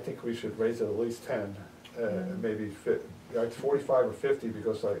 45? I think we should raise it at least 10, Mm-hmm. maybe 45 or 50,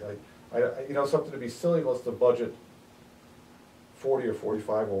 because you know, something to be silly, let's the budget 40 or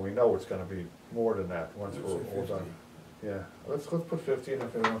 45 when we know it's gonna be more than that once Let's we're say all 50. done. Yeah, let's put 50, and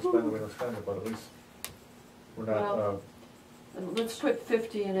if we don't spend it, we don't spend it, but at least we're not, Well- And let's put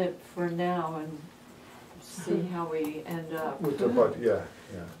 50 in it for now and see how we end up. with the budget, yeah,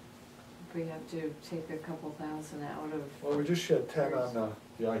 yeah. If we have to take a couple thousand out of. Well, we just shed 10 on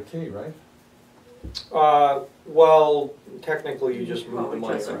the IT, right? Well, technically you just Well, moved the we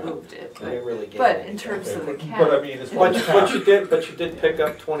money just around. moved it, They didn't really get but it. in terms of the cap. But I mean, it's But, much but you did pick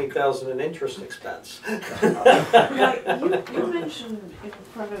up 20,000 in interest expense. Now, you mentioned in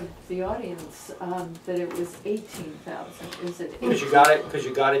front of the audience, that it was 18,000, is it? Because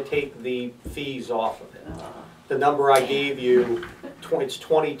you gotta take the fees off of it. Uh, The number I gave you, it's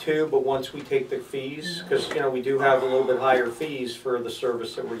 22, but once we take the fees, because, you know, we do have a little bit higher fees for the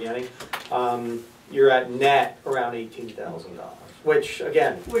service that we're getting, you're at net around $18,000, which,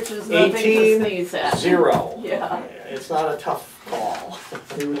 again, Which is nothing to 18, sneeze at. 0. Yeah. It's not a tough call.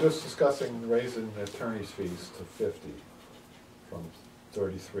 We were just discussing raising the attorney's fees to 50 from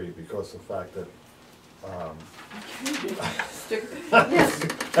 33 because of the fact that, Yes,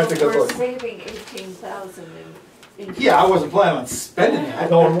 That's a but good we're look. saving 18,000 in. Yeah, I wasn't planning on spending that.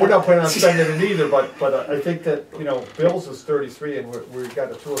 no, we're not planning on spending it either, but I think that, you know, Bill's is 33 and we've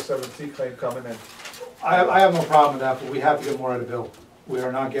got a 207C claim coming in. I have no problem with that, but we have to get more out of Bill. We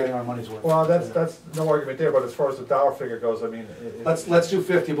are not getting our money's worth. Well, that's no argument there, but as far as the dollar figure goes, I mean. Let's do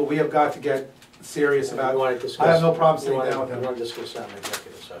 50, but we have got to get serious about You it. wanna discuss- I have no problem you sitting wanna- down with him. You want to discuss that in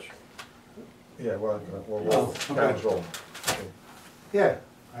executive session? Yeah, well, Oh, we'll okay. control. Yeah,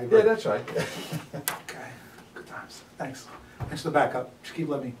 I agree. Yeah, that's right. Okay, good times. Thanks. Thanks for the backup. Just keep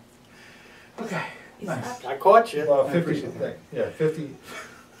letting me. Okay, nice. I caught you. Well, I 50, appreciate that. yeah, 50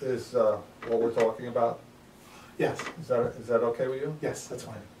 is what we're talking about. Yes, Is that okay with you? yes, that's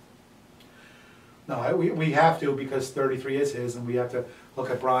fine. No, we have to because 33 is his, and we have to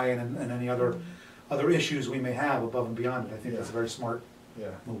look at Brian and any other issues we may have above and beyond it. I think that's a very smart Yeah.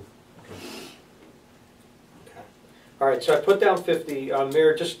 move. Okay. All right, so I put down 50.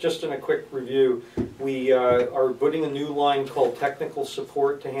 Mayor, just in a quick review, we are putting a new line called technical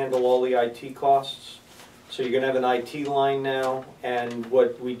support to handle all the IT costs. So you're gonna have an IT line now, and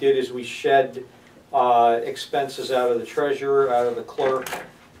what we did is we shed expenses out of the treasurer, out of the clerk,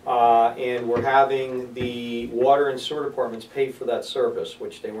 and we're having the water and sewer departments pay for that service,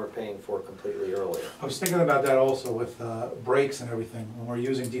 which they weren't paying for completely earlier. I was thinking about that also with brakes and everything, when we're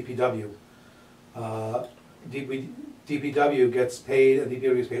using DPW. DPW gets paid, and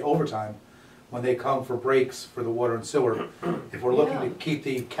DPW gets paid overtime when they come for brakes for the water and sewer. If we're looking to Yeah. keep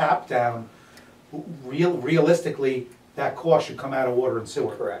the cap down, realistically, that cost should come out of water and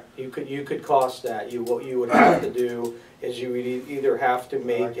sewer. Correct. You could cost that. What you would have to do is you would either have to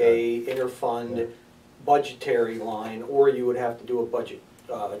make a interfund budgetary line, or you would have to do a budget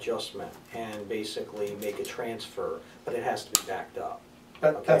adjustment and basically make a transfer, but it has to be backed up.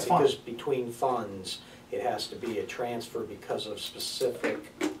 Okay? That's fine. Because between funds, it has to be a transfer because of specific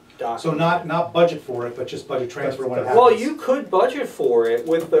documents. So not budget for it, but just budget transfer when it happens. Well, you could budget for it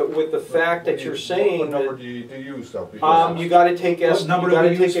with the fact that you're saying What number that, do you use though? Because you gotta take, What number you do gotta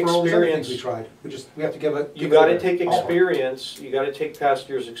we use take for all those other things experience. we tried? We have to You give gotta it a take ballpark. experience, you gotta take past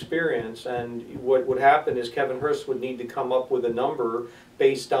year's experience, and what would happen is Kevin Hurst would need to come up with a number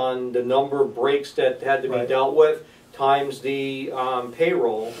based on the number of breaks that had to be Right. dealt with, times the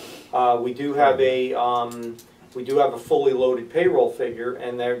payroll. We do have a fully loaded payroll figure,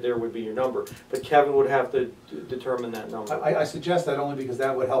 and there would be your number. But Kevin would have to determine that number. I suggest that only because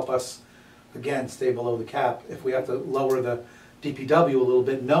that would help us, again, stay below the cap. If we have to lower the DPW a little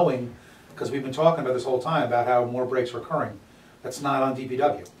bit, knowing, because we've been talking about this whole time about how more breaks are occurring. That's not on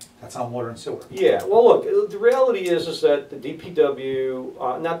DPW, that's on water and sewer. Yeah, well, look, the reality is that the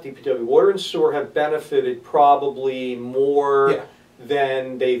DPW, not DPW, water and sewer have benefited probably more Yeah.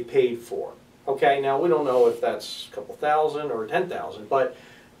 than they've paid for. Okay, now we don't know if that's a couple thousand or 10,000, but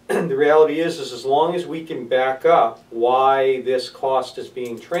the reality is as long as we can back up why this cost is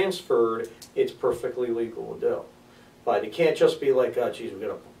being transferred, it's perfectly legal to do. But it can't just be like, oh, geez,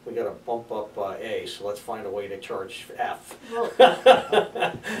 we gotta bump up A, so let's find a way to charge F. Well,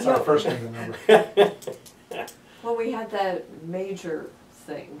 That's our first thing to remember. well, we had that major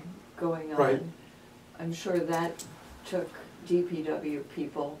thing going on. Right. I'm sure that took DPW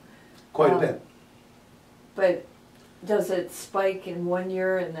people. Quite a bit. But does it spike in one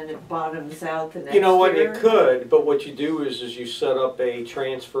year and then it bottoms out the next year? You know what, it could, but what you do is you set up a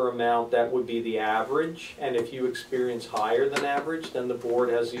transfer amount that would be the average, and if you experience higher than average, then the board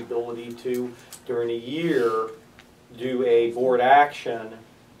has the ability to, during a year, do a board action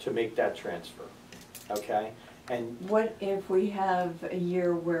to make that transfer, okay? And What if we have a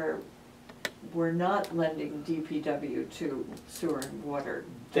year where we're not lending DPW to sewer and water?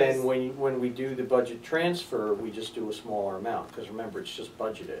 then when we do the budget transfer, we just do a smaller amount, because remember, it's just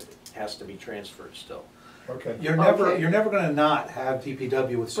budgeted. It has to be transferred still. Okay. You're never, Okay. you're never gonna not have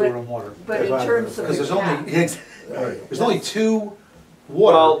DPW with sewer and water. But in terms of Because the there's cap, only, Right. there's only two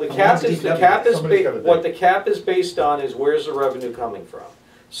water. Well, the and cap one's is, the DPW. cap is, Somebody's gotta what dig. the cap is based on is where's the revenue coming from?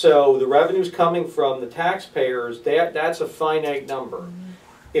 So the revenue's coming from the taxpayers, that's a finite number.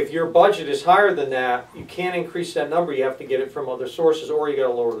 If your budget is higher than that, you can't increase that number, you have to get it from other sources, or you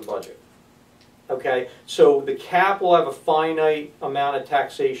gotta lower the budget. Okay, so the cap will have a finite amount of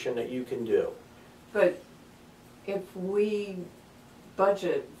taxation that you can do. but if we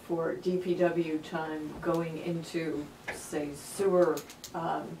budget for DPW time going into, say, sewer,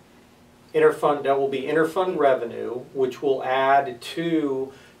 Interfund, that will be interfund revenue, which will add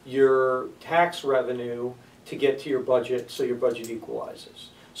to your tax revenue to get to your budget, so your budget equalizes.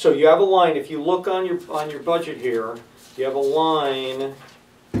 So you have a line, if you look on your budget here, you have a line,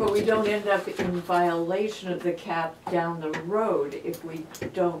 but we don't end up in violation of the cap down the road if we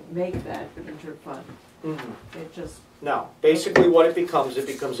don't make that interfund. It just, no, basically what it becomes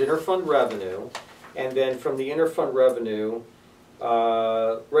interfund revenue, and then from the interfund revenue,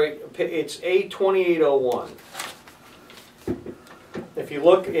 right, it's A2801. If you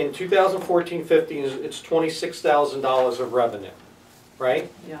look in 2014-15, it's $26,000 of revenue,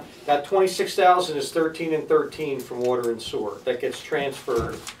 right? yeah, That 26,000 is 13 and 13 from water and sewer. That gets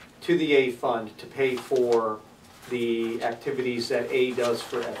transferred to the A fund to pay for the activities that A does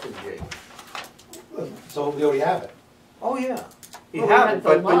for F and G. So we already have it. Oh, yeah. You Well, we have had it, the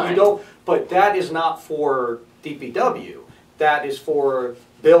but you line. don't, but that is not for DPW. That is for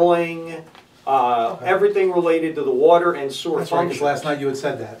billing, Okay. everything related to the water and sewer That's right, because functions. last night you had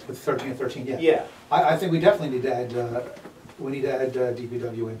said that, with 13 and 13, yeah. Yeah, I think we definitely need to add, we need to add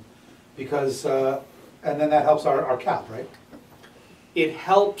DPW in, because, and then that helps our cap, right? it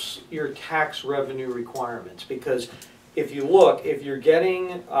helps your tax revenue requirements, because if you look, if you're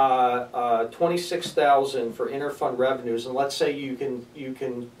getting 26,000 for interfund revenues, and let's say you can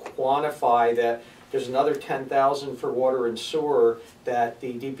quantify that there's another 10,000 for water and sewer that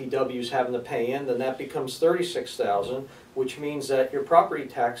the DPW is having to pay in, then that becomes 36,000, which means that your property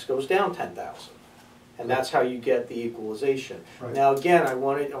tax goes down 10,000. And that's how you get the equalization. Right. Now again, I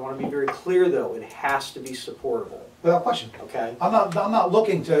want to be very clear though, it has to be supportable, Without question. okay? I'm not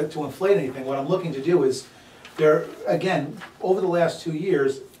looking to inflate anything, what I'm looking to do is, there, again, over the last 2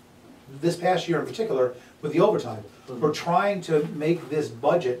 years, this past year in particular, with the overtime, we're trying to make this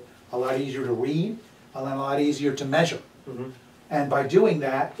budget a lot easier to read, a lot easier to measure. Mhm. And by doing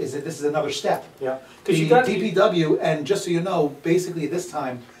that, this is another step. Yeah. The 'Cause you got DPW, and just so you know, basically at this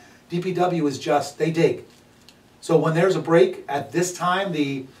time, DPW is just, they dig. So when there's a break, at this time,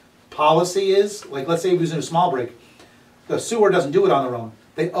 the policy is, like, let's say we're using a small break, the sewer doesn't do it on their own.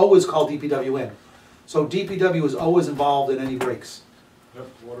 They always call DPW in. So DPW is always involved in any breaks. Yep,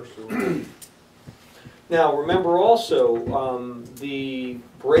 water, sewer. Now, remember also, the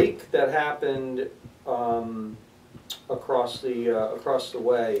break that happened across the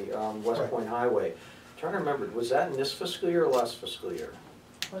way, West Right. Point Highway. I'm trying to remember, was that in this fiscal year or last fiscal year?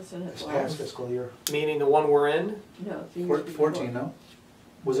 wasn't it This past last? fiscal year. Meaning the one we're in? No, the year before. 14, no?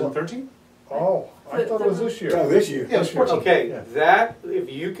 Was it 13? Oh, I thought it was this Oh, year. this year. Yeah, it was 14. Okay, Yeah. that, if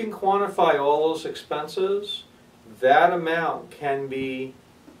you can quantify all those expenses, that amount can be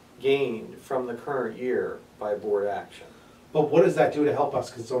gained from the current year by board action. But what does that do to help us,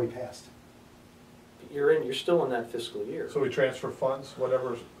 because it's already passed? You're still in that fiscal year. So we transfer funds,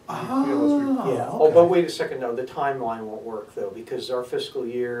 whatever's. Yeah, oh, okay. but wait a second, no, the timeline won't work though, because our fiscal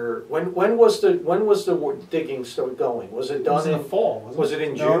year, when was the digging still going? Was it It was done in the in, fall, wasn't it? was it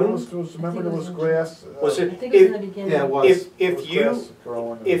in No, June? remember there was grass. Was I it, think it was in the if, beginning. Yeah, it was. there was if you, grass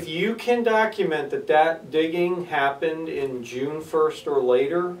growing and- if you can document that digging happened in June 1st or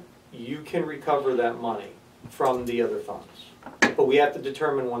later, you can recover that money from the other funds. But we have to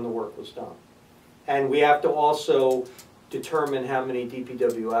determine when the work was done. And we have to also determine how many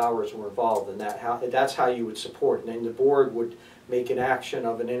DPW hours were involved in that. That's how you would support it. And then the board would make an action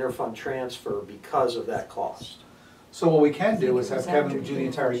of an interfund transfer because of that cost. So what we can do I is think it have was Kevin after do the June.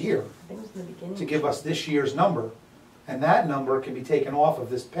 entire year I think it was in the beginning. to give us this year's number, and that number can be taken off of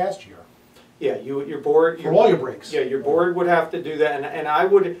this past year, Yeah, your board. for all your breaks. Yeah, your board would have to do that, and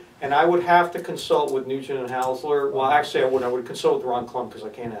I would have to consult with Nugent and Hausler. Well, actually, I would consult with Ron Klum, because I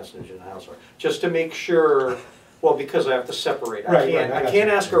can't ask Nugent and Hausler, just to make sure, well, because I have to separate. Right, right, I I got can't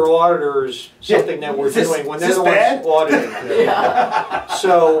you. ask our auditors Yeah, something that we're is this- doing when is they're this the ones bad? auditing. Yeah.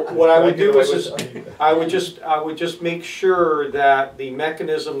 So what I would do is, I I would just make sure that the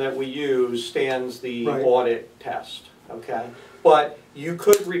mechanism that we use stands the Right. audit test, okay? But you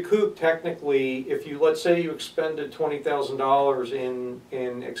could recoup technically, if you, let's say you expended $20,000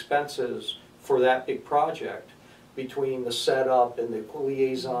 in expenses for that big project, between the setup and the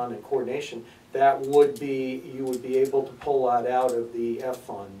liaison and coordination, that would be, you would be able to pull that out of the F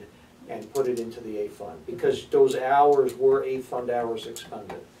fund and put it into the A fund, because those hours were A fund hours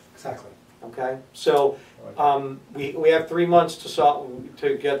expended, Exactly. okay? So, we have 3 months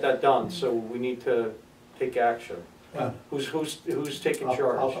to get that done, so we need to take action. Yeah. Who's taking I'll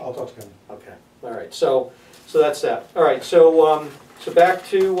charge? talk to Kevin. Okay, all right, so that's that. All right, so back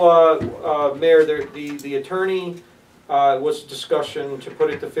to Mayor, the attorney, was discussion to put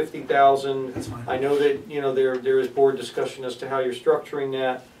it to 50,000. That's fine. I know that, you know, there is board discussion as to how you're structuring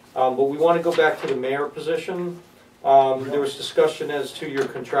that, but we want to go back to the mayor position. There was discussion as to your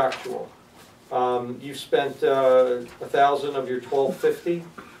contractual. You've spent 1,000 of your 1,250.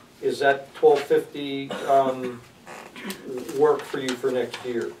 Is that 1,250 work for you for next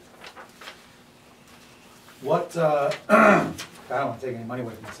year? What, I don't want to take any money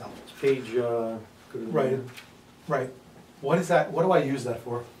away from myself. It's page, Right, right. What is that, what do I use that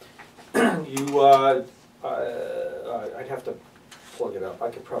for? You, I'd have to plug it up. I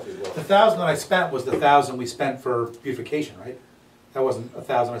could probably look. The 1,000 that I spent was the 1,000 we spent for beautification, right? That wasn't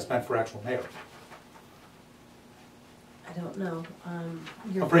 1,000 I spent for actual mayor. I don't know,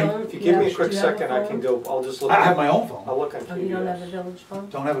 your I'll bring- phone. If you give me a do quick you have a second, I can phone? go, I'll just look. I have my own I'll phone. look on Oh, you don't have a PBS. village phone?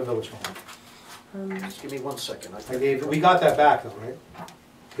 Don't have a village phone. Just give me 1 second. I gave, we got that back though, right?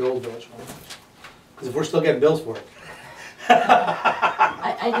 The old village phone. Because if we're still getting bills for it.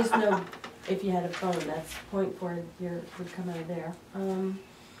 I just know if you had a phone, that's point for would come out of there.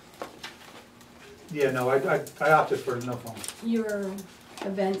 Yeah, no, I opted for no phone. Your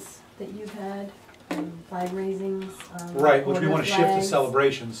events that you've had, flag raisings. Right, which we order want to shift to flags,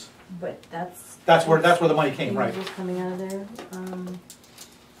 celebrations. But that's. That's where the money came, right? Things was coming out of there.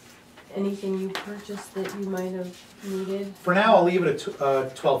 Anything you purchased that you might have needed? For now, I'll leave it at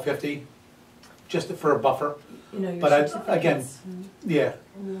 1,250, just for a buffer. You know, your But again, certificates and Yeah,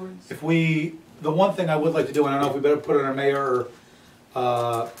 awards. if we, the one thing I would like to do, and I don't know if we better put it in our mayor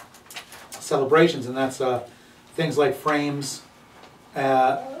or celebrations, and that's things like frames,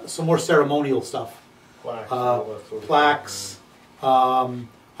 some more ceremonial stuff. Plaques. all that sort of Plaques.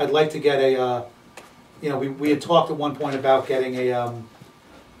 I'd like to get a, you know, we had talked at one point about getting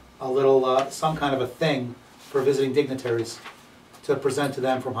a little, some kind of a thing for visiting dignitaries to present to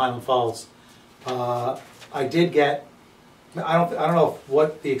them from Highland Falls. I did get, I don't know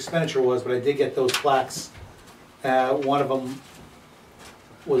what the expenditure was, but I did get those plaques. One of them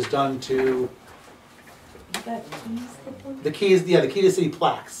was done to, You got keys with them? the key to city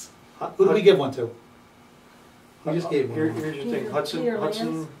plaques. Who did we give one to? We just gave one. Here's your thing, Peter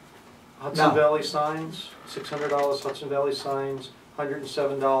Hudson No. Valley Signs, $600 Hudson Valley Signs,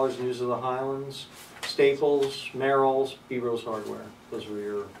 $107 News of the Highlands, Staples, Merrill's, B. Rose Hardware. Those were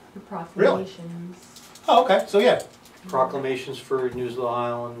your The proclamations. Oh, okay, so yeah. proclamations for News of the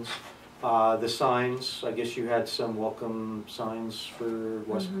Highlands. The signs, I guess you had some welcome signs for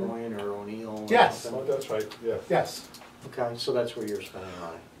West Point or O'Neill or Yes. something. Oh, that's right, yeah. Yes. Okay, so that's where you're spending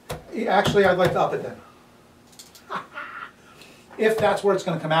money. Actually, I'd like to up it then. If that's where it's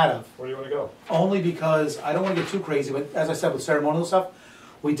gonna come out of. Where do you wanna go? Only because I don't wanna get too crazy, but as I said with ceremonial stuff,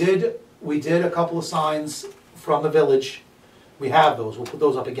 we did a couple of signs from the village. We have those, we'll put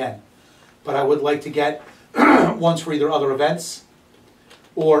those up again. But I would like to get ones for either other events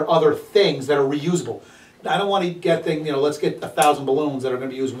or other things that are reusable. I don't wanna get things, you know, let's get 1,000 balloons that are gonna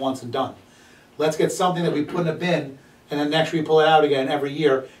be used once and done. Let's get something that we put in a bin and then next year we pull it out again every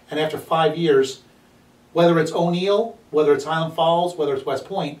year, and after 5 years, whether it's O'Neill, whether it's Highland Falls, whether it's West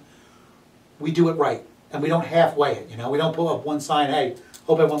Point, we do it right, and we don't halfway it, you know? We don't pull up one sign, hey,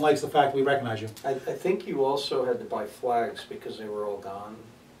 hope everyone likes the fact we recognize you. I think you also had to buy flags because they were all gone.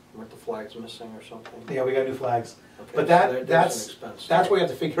 Weren't the flags missing or something? Yeah, we got new flags. Okay, But so there's an expense. that's where you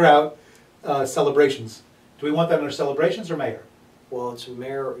have to figure out celebrations. Do we want them under celebrations or mayor? Well, it's a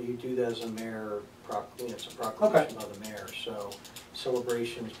mayor, you do that as a mayor, it's a proclamation of the mayor, so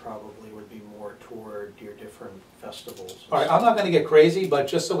celebrations probably would be more toward your different festivals. All right, I'm not gonna get crazy, but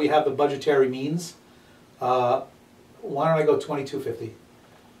just so we have the budgetary means, why don't I go 2250?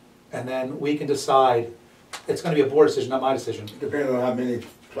 And then we can decide, it's gonna be a board decision, not my decision. Depending on how many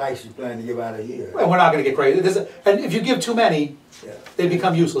plaques you plan to give out a year. And we're not gonna get crazy. And if you give too many, Yeah. they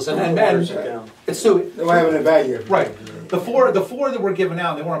become useless, and Waters it down. it's too, They won't have any value. right. The four that were given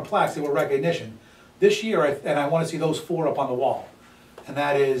out, they weren't plaques, they were recognition. This year, and I wanna see those 4 up on the wall. And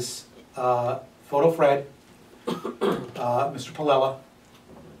that is, Photo Fred, Mr. Palella,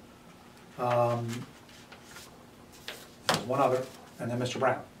 there's one other, and then Mr.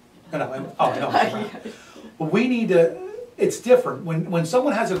 Brown. No, Mr. Brown. But we need to, it's different, when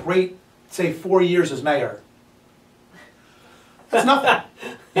someone has a great, say, 4 years as mayor, that's nothing,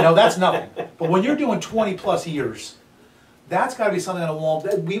 that's nothing. But when you're doing 20-plus years, that's gotta be something on a wall,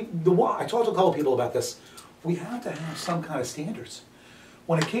 I talked to a couple people about this, we have to have some kind of standards.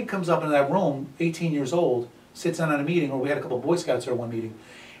 When a kid comes up into that room, 18 years old, sits down on a meeting, or we had a couple of Boy Scouts there at one meeting,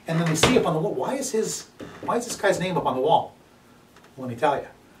 and then they see up on the wall, why is this guy's name up on the wall? Let me tell you.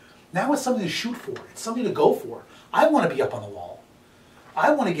 Now it's something to shoot for, it's something to go for. I want to be up on the wall.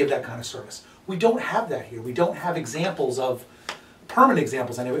 I want to give that kind of service. We don't have that here. We don't have examples of, permanent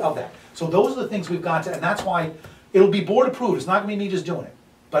examples anyway, of that. So those are the things we've got to, and that's why it'll be board approved. It's not going to be me just doing it.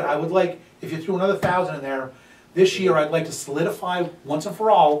 But I would like, if you threw another 1,000 in there, this year I'd like to solidify once and for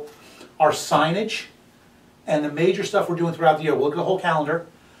all our signage and the major stuff we're doing throughout the year. We'll look at the whole calendar,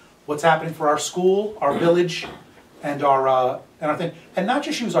 what's happening for our school, our village, and our thing. And not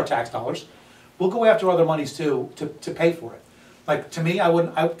just use our tax dollars. We'll go after other monies too to pay for it. Like to me,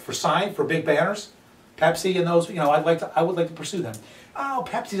 for big banners, Pepsi and those, I would like to pursue them. Oh,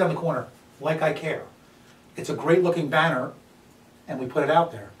 Pepsi's on the corner, like I care. It's a great looking banner, and we put it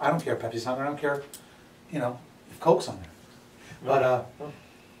out there. I don't care if Pepsi's on there. I don't care, if Coke's on there. But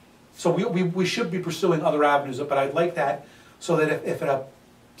so we should be pursuing other avenues. But I'd like that so that if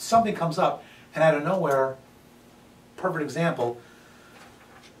something comes up and out of nowhere, perfect example,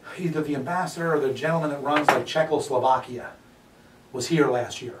 either the ambassador or the gentleman that runs like Czechoslovakia was here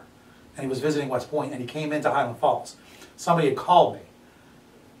last year, and he was visiting West Point, and he came into Highland Falls. Somebody had called me.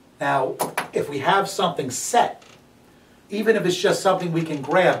 Now, if we have something set, even if it's just something we can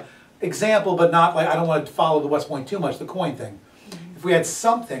grab, example, but not like, I don't want to follow the West Point too much, the coin thing. If we had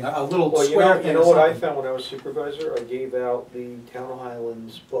something, a little square thing. You know what I found when I was supervisor? I gave out the Town of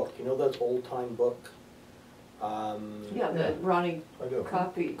Highlands book. You know that old time book? Yeah, that Ronnie I do.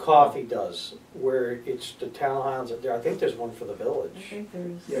 Coffee does, where it's the Town of Highlands up there. I think there's one for the I village. think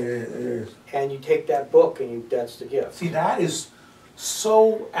there's. Yeah, it is. And you take that book and that's the gift. See, that is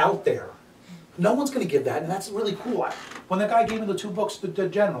so out there. No one's going to give that, and that's really cool. When the guy gave me the 2 books, the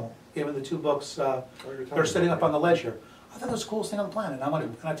general gave me the 2 books, they're sitting up on the ledge here. I thought it was the coolest thing on the planet,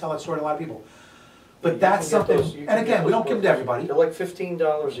 and I tell that story to a lot of people. But that's something, and again, we don't give them to everybody. They're like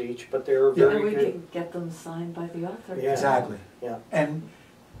 $15 each, but they're And very we good. can get them signed by the author. Yeah. Exactly. Yeah. And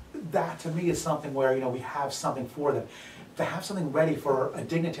that to me is something where, we have something for them. To have something ready for a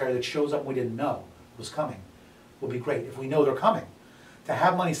dignitary that shows up and we didn't know was coming would be great, if we know they're coming. To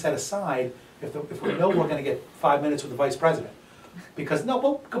have money set aside, if we know we're gonna get 5 minutes with the vice president. Because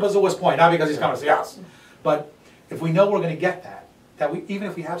of West Point, not because he's coming to see us. But if we know we're gonna get that even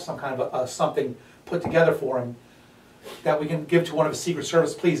if we have some kind of something put together for him, that we can give to one of his Secret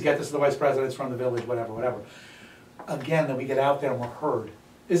Service, please get this to the vice presidents from the village, whatever. Again, then we get out there and we're heard.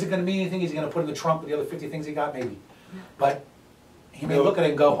 Is it gonna mean anything? Is he gonna put in the trunk with the other 50 things he got? Maybe. But he may look at it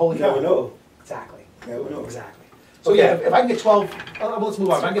and go, holy cow. Never know. Exactly. Never know. Exactly. So yeah, if I can get 12, let's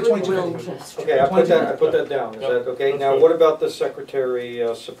move on. If I can get Goodwill 22. gesture. Okay, I put that down. Is that okay? Now, what about the secretary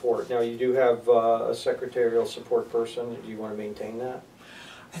support? Now, you do have a secretarial support person. Do you want to maintain that?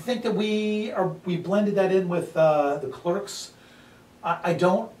 I think that we blended that in with the clerks. I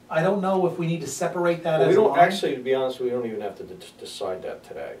don't know if we need to separate that Well, we as a don't, line. actually, to be honest, we don't even have to decide that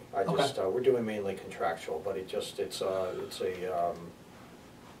today. We're doing mainly contractual, but it's an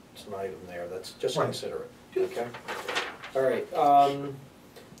item there. That's just Right. consider it. Okay. All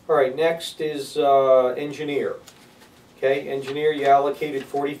right. Next is engineer. Okay, engineer. You allocated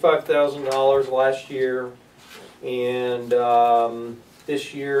 $45,000 last year, and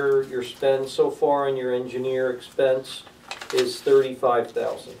this year your spend so far on your engineer expense is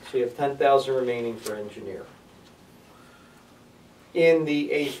 $35,000. So you have $10,000 remaining for engineer. In the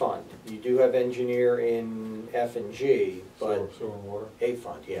A fund, you do have engineer in F and G, but Sewer and water. A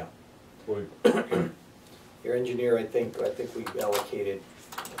fund, yeah. Wait, Your engineer, I think we allocated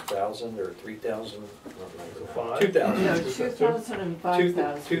 1,000 or 3,000. Five? 2,000. No, 2,000 and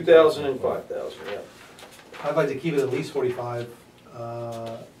 5,000. 2,000 and 5,000. Yeah. I'd like to keep it at least 45,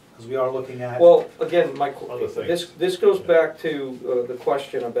 because we are looking at. Well, again, Other things. this goes back to the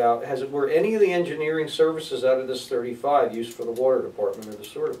question about were any of the engineering services out of this 35 used for the water department or the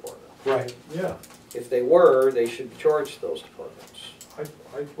sewer department? Right. yeah, If they were, they should be charged to those departments.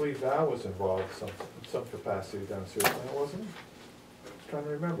 I believe Val was involved in some capacity downstairs, wasn't he? Trying to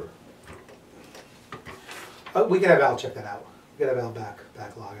remember. We can have Al check that out. We can have Al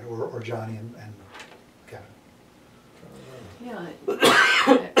backlog it, or Johnny and Kevin. Yeah.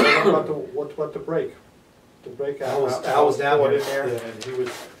 what about the break? The break, Al was down brought here, in there, yeah. and he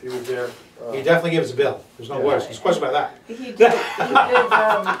was there. He definitely gave us a bill, there's no Yeah. question, there's a question about that. He did,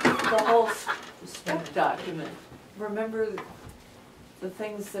 the whole spec document. Remember the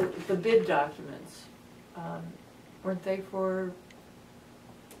things that, the bid documents, weren't they for,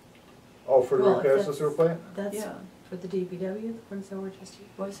 Oh, for the Well, repairs to that's- the sewer plant? That's yeah, for the DPW, the ones that were just.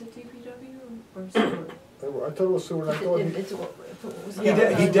 was it DPW or sewer? I thought it was sewer, and I thought he. It's, if it was.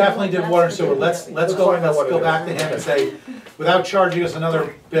 He definitely did water and sewer, let's Let's go, find out let's what it go is. back to him and say, without charging us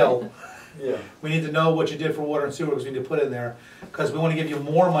another bill, Yeah. we need to know what you did for water and sewer, because we need to put it in there, because we wanna give you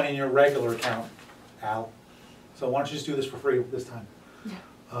more money in your regular account, Al. So why don't you just do this for free this time?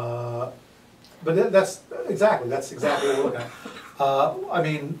 But that's exactly what we're looking at. I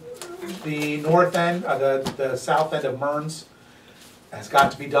mean, the north end, the south end of Mearns has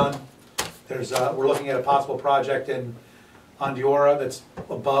got to be done. There's, we're looking at a possible project in Ondiora that's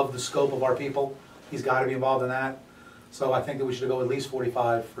above the scope of our people. He's gotta be involved in that. So I think that we should go at least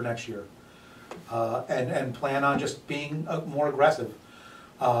 45 for next year. And plan on just being more aggressive.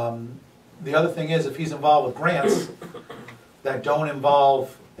 The other thing is, if he's involved with grants that don't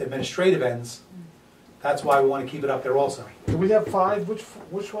involve administrative ends, that's why we wanna keep it up there also. Do we have 5?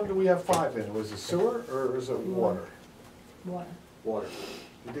 Which one do we have 5 in? Was it sewer or is it water? Water. Water.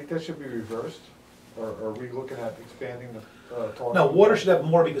 You think that should be reversed? Or are we looking at expanding the, talking? No, water should have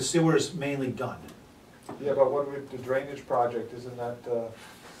more because sewer is mainly done. Yeah, but what with the drainage project, isn't that,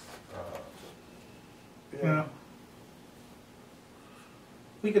 Yeah.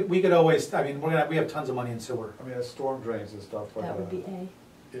 We could always, I mean, we have tons of money in sewer. I mean, that's storm drains and stuff, but. That would be A.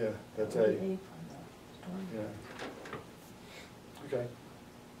 Yeah, that's That A, would be for the storm. yeah. Okay.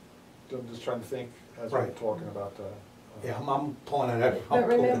 So I'm just trying to think as we're Right. talking about the. Yeah, I'm pulling it out. But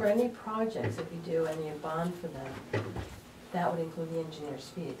remember, any projects, if you do any bond for them, that would include the engineer's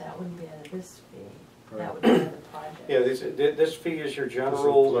fee, that wouldn't be out of this fee, that would be out of the project. Yeah, this fee is your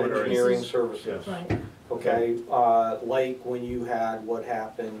general preliminary. engineering This is- services. Right, Okay, like when you had what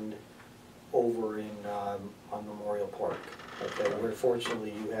happened over in, on Memorial Park. Okay, where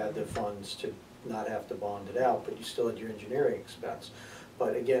fortunately you had the funds to not have to bond it out, but you still had your engineering expense.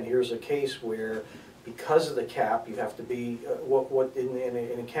 But again, here's a case where, because of the cap, you have to be, what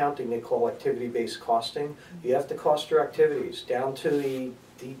in accounting they call activity-based costing. You have to cost your activities down to the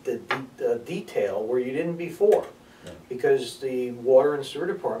detail where you didn't before. Because the water and sewer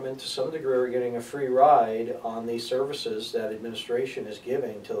department, to some degree, are getting a free ride on the services that administration is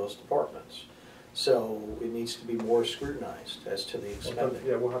giving to those departments. So it needs to be more scrutinized as to the expending.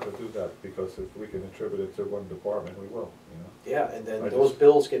 Yeah, we'll have to do that, because if we can attribute it to one department, we will, you know? Yeah, and then I those just-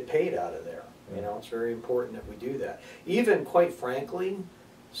 bills get paid out of there. You Yeah. know, it's very important that we do that. Even, quite frankly,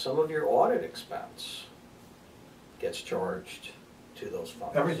 some of your audit expense gets charged to those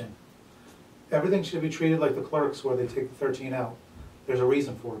funds. Everything. Everything should be treated like the clerks where they take the 13 out. There's a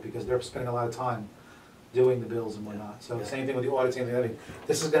reason for it, because they're spending a lot of time doing the bills and whatnot. So Yeah. same thing with the audit, same thing with everything.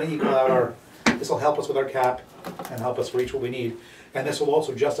 This is gonna equal out our, this will help us with our cap and help us reach what we need. And this will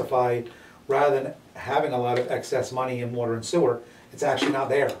also justify, rather than having a lot of excess money in water and sewer, it's actually not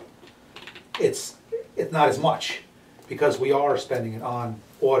there. It's not as much, because we are spending it on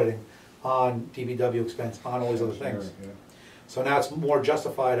auditing, on DPW expense, on all these other things. Yeah. So now it's more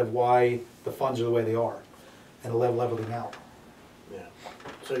justified of why the funds are the way they are, and leveling out. Yeah,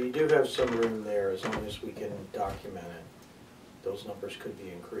 so you do have some room there as long as we can document it. Those numbers could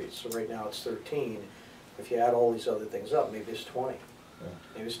be increased. So right now it's 13. If you add all these other things up, maybe it's 20, Yeah.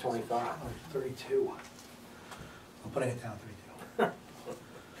 maybe it's 25. 32. I'm putting it down, 32.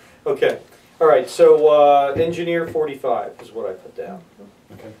 Okay, all right, so engineer 45 is what I put down.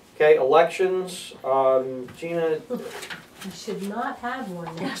 Okay. Okay, elections, Gina, we should not have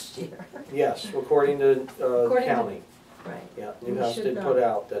one next year, yes, according to According to- county. right. Yeah, We Newhouse should did not. put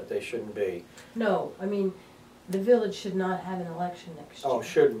out that they shouldn't be. No, I mean, the village should not have an election next year. Oh,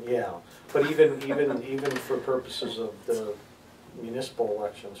 shouldn't, yeah. But even for purposes of the municipal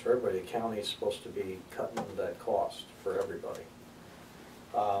elections for everybody, the county's supposed to be cutting that cost for everybody.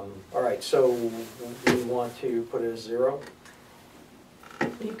 All right, so we want to put it as 0?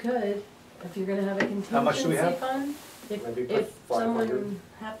 You could, if you're gonna have a How much do we contingency have? fund, Maybe put if 500. someone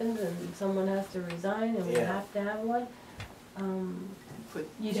happens and someone has to resign and we Yeah. have to have one, Put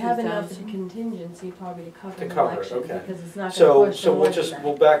you'd have enough 2,000. contingency probably to cover To an cover it, election, okay. because it's not gonna So push we'll more than just, that.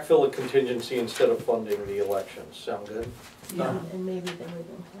 we'll backfill a contingency instead of funding the elections. Sound good? Yeah, and maybe they would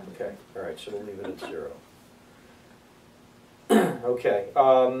include. Okay, all right, so we'll leave it at 0. Okay,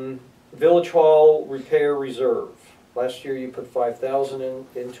 Village Hall Repair Reserve. Last year you put 5,000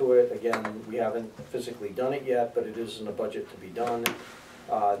 into it. Again, we haven't physically done it yet, but it is in the budget to be done.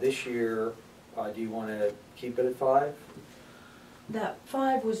 This year, do you wanna keep it at 5? That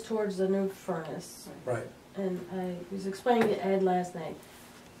 5 was towards the new furnace, Right. and I was explaining to Ed last night.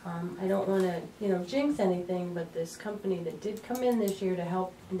 I don't wanna, jinx anything, but this company that did come in this year to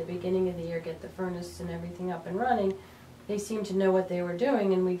help in the beginning of the year get the furnace and everything up and running, they seemed to know what they were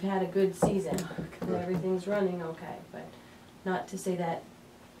doing, and we've had a good season, and everything's running okay, but not to say that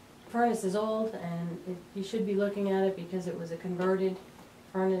furnace is old, and you should be looking at it because it was a converted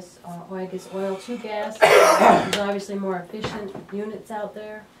furnace, or I guess oil to gas. There's obviously more efficient units out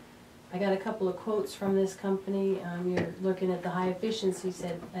there. I got a couple of quotes from this company. You're looking at the high efficiency,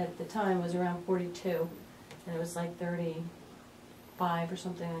 said at the time was around 42, and it was like 35 or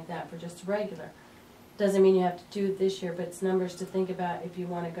something like that for just regular. Doesn't mean you have to do it this year, but it's numbers to think about if you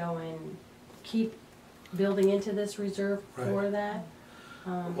want to go and keep building into this reserve for Right. that.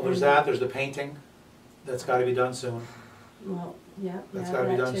 Well, there's that, there's the painting, that's gotta be done soon, Well, yeah, that's yeah, gotta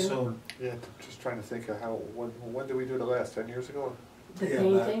be that done too. soon. Yeah, just trying to think of how, when did we do the last, 10 years ago? The Yeah,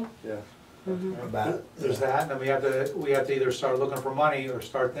 painting. Yeah. Mhm. About, There's that, and then we have to either start looking for money or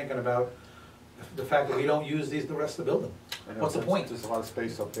start thinking about the fact that we don't use the rest of the building. I know, What's the there's- point? There's a lot of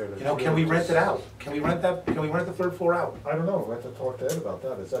space up there. Can we rent it out? Can we rent the 3rd floor out? I don't know, we have to talk to Ed about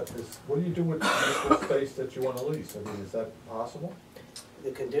that. What do you do with the space that you wanna lease? I mean, is that possible?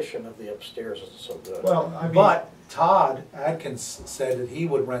 The condition of the upstairs isn't so good. Well, I mean. But Todd Adkins said that he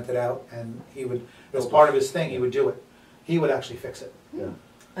would rent it out, and he would, as part of his thing, he would do it. He would actually fix it. Yeah.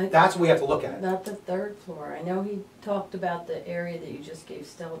 That's what we have to look at. Not the 3rd floor. I know he talked about the area that you just gave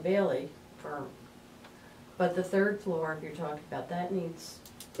Stella Bailey for, but the 3rd floor, if you're talking about, that needs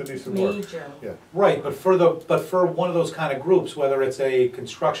That needs some work. major. Yeah. Right, but for one of those kind of groups, whether it's a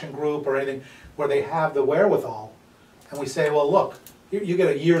construction group or anything, where they have the wherewithal, and we say, well, look, you get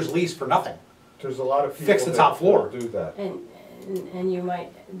a year's lease for nothing. There's a lot of people Fix the top floor. that do that. And you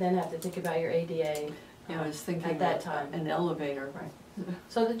might then have to think about your ADA. Yeah, I was thinking At that about time. an elevator.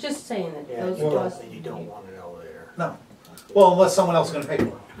 So just saying that Yeah, those you costs. don't, you don't want an elevator. No. Well, unless someone else is gonna pay for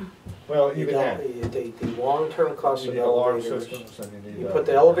it. Well, You even don't, then, the long-term cost you of need alarm elevators, systems and you need. you put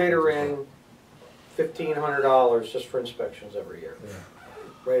the elevator in, $1,500 just for inspections every year, Yeah.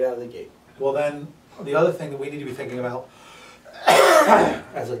 right out of the gate. Well, then, the other thing that we need to be thinking about,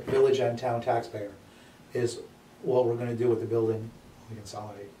 as a village and town taxpayer, is what we're gonna do with the building when we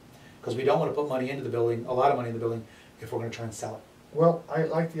consolidate. Because we don't wanna put money into the building, a lot of money in the building, if we're gonna try and sell it. Well, I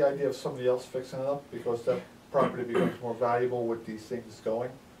like the idea of somebody else fixing it up, because that property becomes more valuable with these things going,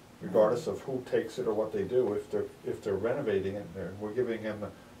 regardless of who takes it or what they do. If they're renovating it, we're giving them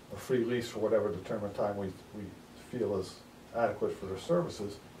a free lease for whatever determined time we feel is adequate for their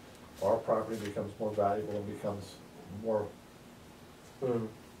services, our property becomes more valuable and becomes more,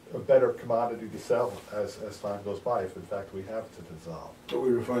 a better commodity to sell as time goes by, if in fact we have to dissolve. so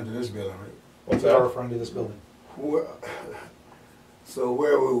we're referring to this building, right? What's We are that? referring to this building. Where- So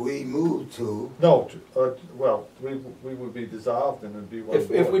where will we move to? No, well, we would be dissolved and it'd be one If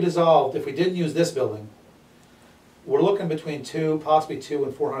we board. dissolved, if we didn't use this building, we're looking between possibly $200,000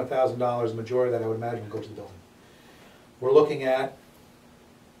 and $400,000, the majority of that I would imagine would go to the building. We're looking at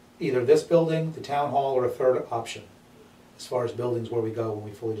either this building, the town hall, or a third option, as far as buildings where we go when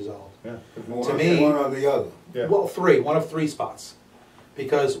we fully dissolve. Yeah, One me- or the other? yeah. Well, one of three spots.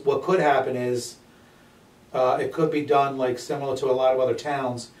 Because what could happen is, it could be done like similar to a lot of other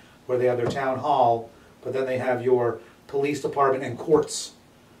towns, where they have their town hall, but then they have your police department and courts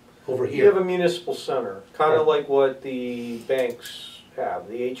over You have a here. municipal center, kind of like what the banks have.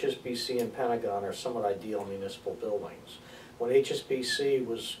 The HSBC and Pentagon are somewhat ideal municipal buildings. When HSBC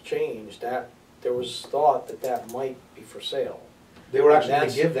was changed, there was thought that might be for sale. They were actually gonna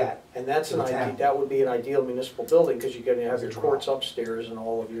That's- give that. And that's To the town. that would be an ideal municipal building, because you're gonna have As a your draw. courts upstairs and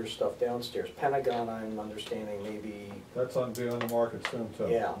all of your stuff downstairs. Pentagon, I'm understanding, maybe. That's on the market soon too.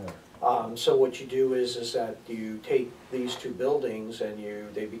 Yeah. So what you do is that you take these two buildings and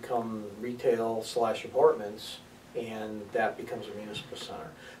they become retail / apartments, and that becomes a municipal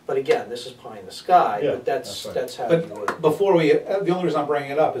center. But again, this is pie in the sky, Yeah, but that's that's right. how you would. But before the only reason I'm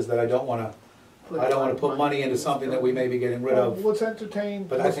bringing it up is that I don't wanna put money into something that we may be getting rid Well, of. let's entertain.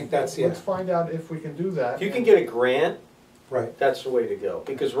 But I think that's- yeah. Let's find out if we can do that. If you can get a grant, Right. that's the way to go,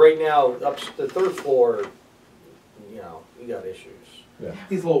 because right now, up the 3rd floor, you got issues. Yeah,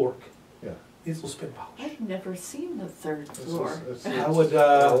 Needs a little work. yeah. Needs a little spin polish. I've never seen the 3rd This floor. is- I would,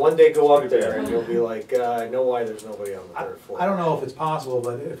 One day go up Pretty there bad. and you'll be like, I know why there's nobody on the 3rd floor. I don't know if it's possible,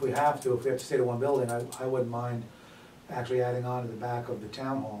 but if we have to stay to one building, I wouldn't mind actually adding on to the back of the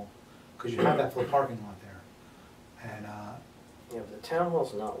town hall, because you have that full parking lot there. And Yeah, but the town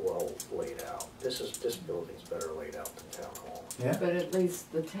hall's not well laid out. This building's better laid out than town hall. Yeah? But at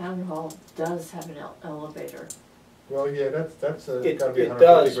least the town hall does have an elevator. Well, yeah, that's gotta be It 150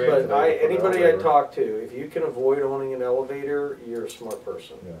 does, grand but today to put an anybody I elevator. talk to, if you can avoid owning an elevator, you're a smart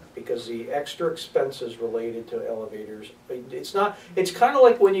person. Yeah. Because the extra expenses related to elevators, it's kinda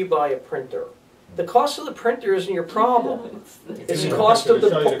like when you buy a printer. The cost of the printer isn't your problem. It's the Yeah. cost of They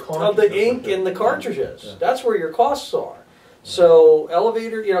tell you the cartridges ink are and the good. cartridges. Yeah. That's where your costs are. So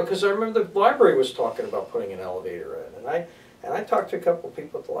elevator, cause I remember the library was talking about putting an elevator in, and I talked to a couple of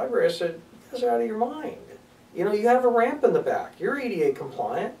people at the library, I said, you guys are out of your mind. You have a ramp in the back, you're ADA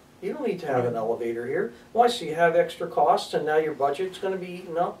compliant, you don't need to have an elevator here. Why, so you have extra costs and now your budget's gonna be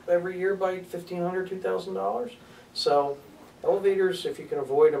eaten up every year by $1,500, $2,000? So elevators, if you can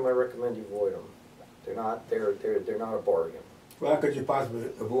avoid them, I recommend you avoid them. They're not a bargain. Why could you possibly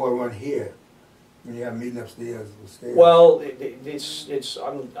avoid one here when you have a meeting upstairs or stairs? Well,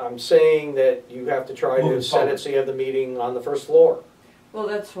 I'm saying that you have to try to Moving set it forward. so you have the meeting on the first floor. Well,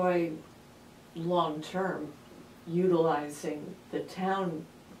 that's why, long-term, utilizing the town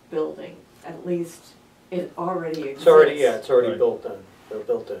building, at least it already exists. It's already Right. built in, they're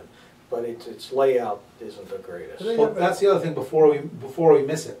built in, but its layout isn't the greatest. They Well, have that's the other thing before we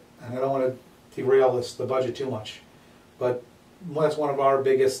miss it, and I don't wanna derail the budget too much. But that's one of our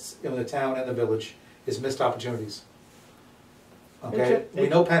biggest in the town and the village, is missed opportunities. Okay, we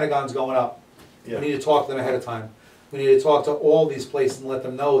know Pentagon's going up, we Yeah. need to talk to them ahead of time. We need to talk to all these places and let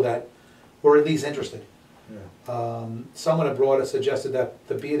them know that we're at least interested. Yeah. Someone had suggested that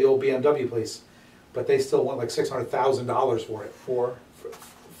the old BMW place, but they still want like $600,000 for it,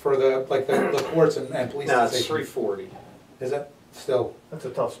 for the courts and police No, it's station. $340. Is it? Still, That's a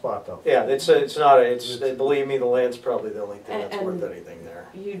tough spot, though. Yeah, believe me, the land's probably the only thing that's worth And- anything there.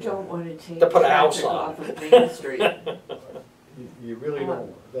 You don't wanna take To put a house traffic on. off of Main Street. You really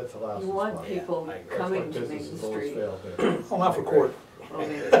don't, that's a lousy You spot. want people I agree. That's coming why to Main business has always Street. failed there. oh, not for court. Well,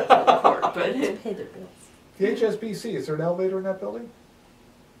 maybe not the court, but To pay their bills. The HSBC, is there an elevator in that building?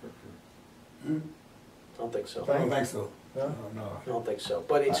 Hmm? I don't think so. I don't think so. No? Oh, no. I don't think so,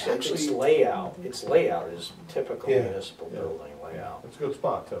 but its Actually- layout is typical Yeah. municipal Yeah. building layout. It's a good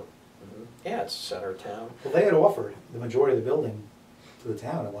spot, too. Yeah, it's center of town. Well, they had offered the majority of the building to the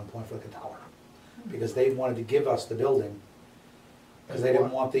town at one point for like $1, because they wanted to give us the building, because they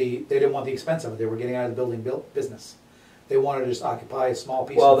didn't want the expense of it, they were getting out of the building business. They wanted to just occupy a small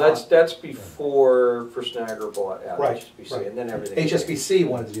piece Well, of the front. that's before First Niagara bought out Right, HSBC, right. and then everything changed. HSBC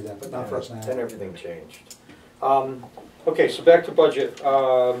wanted to do that, but not for us now. Then everything changed. Okay, so back to budget.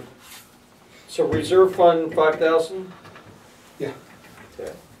 So reserve fund, 5,000? Yeah.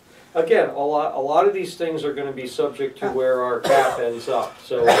 Okay. Again, a lot of these things are gonna be subject to where our cap ends up,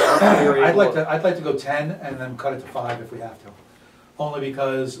 so. I'd like to go 10 and then cut it to 5 if we have to. Only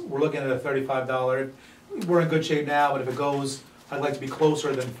because we're looking at a $35, we're in good shape now, but if it goes, I'd like to be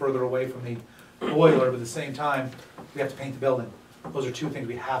closer than further away from the boiler, but at the same time, we have to paint the building. Those are two things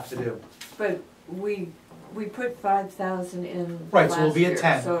we have to do. But we put 5,000 in Right, so we'll last be at year,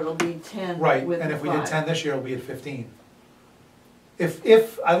 10. so it'll be 10 Right, with and the if we did 5. 10 this year, it'll be at 15.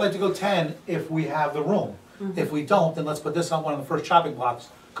 If, I'd like to go 10 if we have the room. If we don't, then let's put this on one of the first chopping blocks,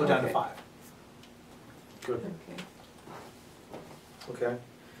 go down to Okay. 5. Good. Okay. Okay,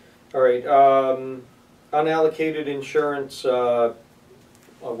 all right, unallocated insurance, was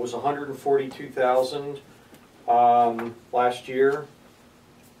 142,000, last year.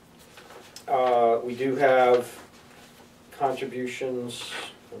 We do have contributions,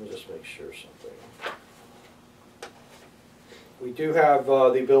 let me just make sure something. We do have,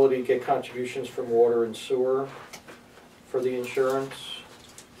 the ability to get contributions from water and sewer for the insurance.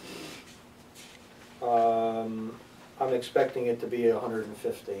 I'm expecting it to be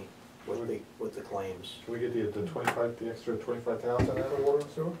 150 with the claims. Can we get the extra 25,000 out of water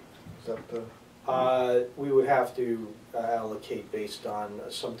and sewer? Is that, We would have to allocate based on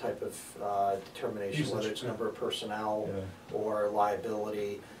some type of determination, whether Usage, it's yeah. number of personnel yeah. or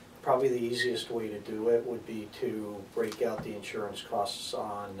liability. Probably the easiest way to do it would be to break out the insurance costs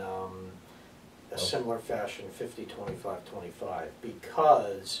on a similar fashion, 50, 25, 25,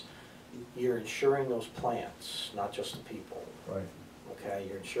 because you're insuring those plants, not just the people, Right. okay?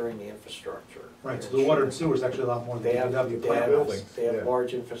 You're insuring the infrastructure. Right, You're so the water and insuring- sewer is actually a lot more than They the have, DPW they plant. have, buildings, they have yeah.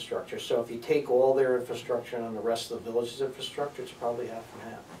 large infrastructure, so if you take all their infrastructure and the rest of the village's infrastructure, it's probably half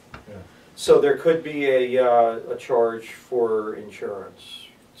and half. Yeah. So there could be a charge for insurance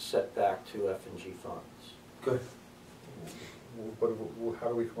set back to F and G funds. Good. But how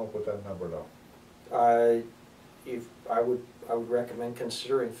do we come up with that number, though? I would recommend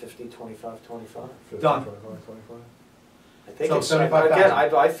considering 50, 25, 25. 50, Done. 25, 25? I think So it's, 75,000. again,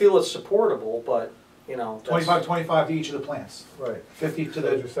 I feel it's supportable, but, you know. that's- 25 to each of the plants, Right. 50 to So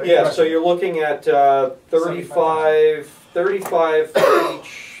the. you're saying- Yeah, so you're looking at 35 for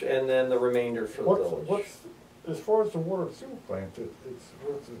each, and then the remainder for the village. What's, as far as the water and sewer plant,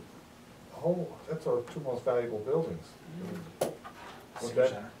 what's the whole, that's our two most valuable buildings. Would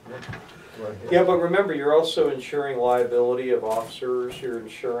that- right here. Yeah, but remember, you're also insuring liability of officers, you're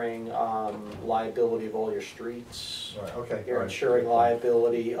insuring liability of all your streets. Right, okay. You're right. insuring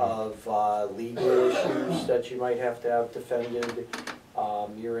liability of legal issues that you might have to have defended.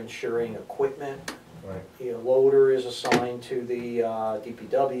 You're insuring equipment. Right. Your loader is assigned to the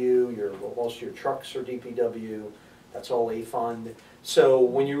DPW, most of your trucks are DPW, that's all A fund. So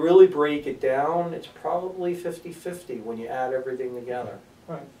when you really break it down, it's probably 50-50 when you add everything together.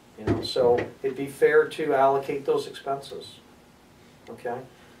 Right. You know, so it'd be fair to allocate those expenses, okay?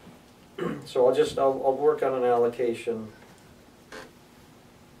 So I'll work on an allocation.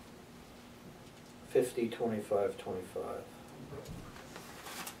 50, 25, 25.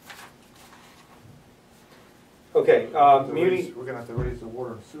 Okay, muni, We're gonna have to raise the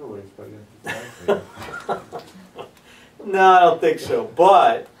water and sewer rates by the end of the year. no, I don't think so,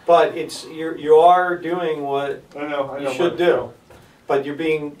 but it's, you are doing what I know, you should do. But you're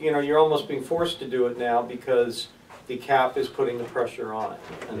being, you know, you're almost being forced to do it now because the cap is putting the pressure on it,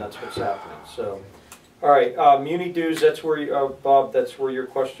 and that's what's happening, so. All right, muni dues, that's where, Bob, that's where your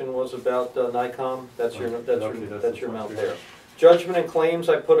question was about NICOM, that's your amount there. Judgment and claims,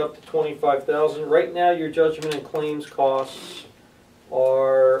 I put up to 25,000. Right now, your judgment and claims costs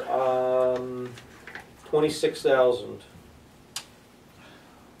are 26,000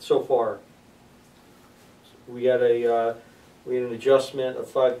 so far. We had an adjustment of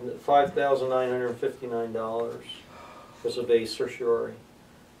 $5,959 because of a certiorari.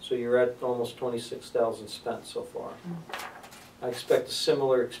 So you're at almost 26,000 spent so far. I expect a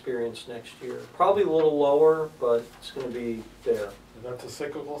similar experience next year. Probably a little lower, but it's going to be there. Is that a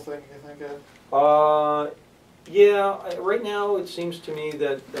cyclical thing, you think, Ed? Yeah, right now it seems to me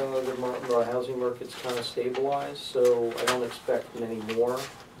that the housing market's kind of stabilized, so I don't expect many more.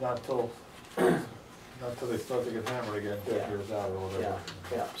 Not till they start to get hammered again, 10 Yeah. years out or whatever.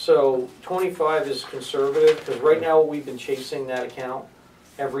 Yeah. So 25 is conservative, because right now we've been chasing that account.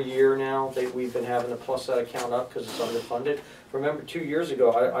 Every year now, we've been having to plus that account up because it's underfunded. Remember, 2 years ago,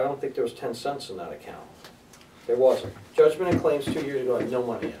 I don't think there was 10 cents in that account. There wasn't. Judgment and claims 2 years ago had no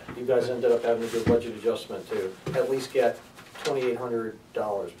money in it. You guys ended up having to do a budget adjustment to at least get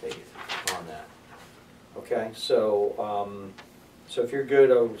 $2,800 paid on that. Okay, so so if you're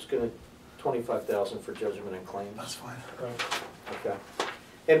good, I was gonna 25,000 for judgment and claims. That's fine. Okay.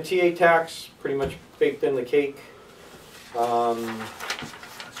 MTA tax, pretty much baked in the cake.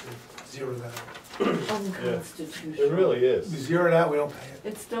 Zero that. Unconstitutional. It really We is. zero it out, we don't pay it.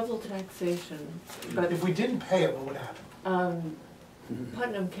 It's double taxation, but If we didn't pay it, what would happen?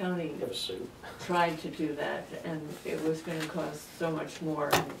 Putnam County You have a suit. tried to do that, and it was gonna cost so much more.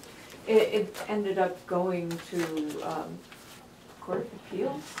 It ended up going to Court of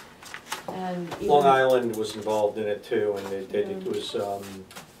Appeals, and even. Long Island was involved in it too, and it was,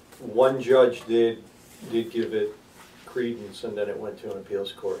 one judge did give it credence, and then it went to an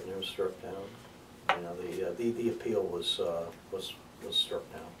appeals court and it was struck down. You know, the appeal was struck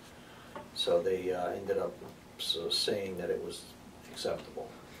down. So they ended up saying that it was acceptable.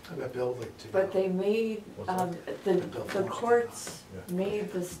 I bet Bill like to. But they made, What's the courts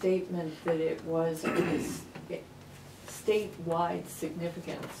made the statement that it was of statewide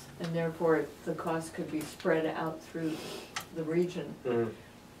significance, and therefore the cost could be spread out through the region. Mm.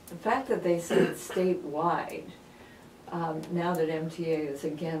 The fact that they said statewide, now that MTA is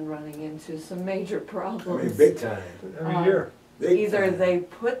again running into some major I mean, problems. big time. Every year. Big Either time. they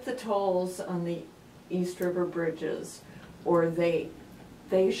put the tolls on the East River bridges, or they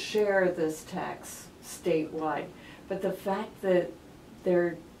share this tax statewide. But the fact that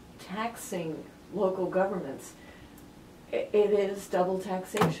they're taxing local governments, it is double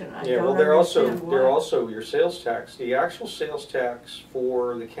taxation. I Yeah, don't well, they're understand why. also your sales tax. The actual sales tax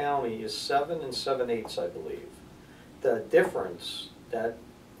for the county is 7 7/8, I believe. The difference, that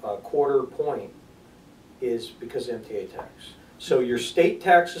quarter point, is because of MTA tax. So your state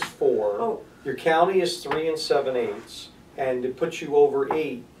tax is 4, Oh. your county is 3 7/8, and it puts you over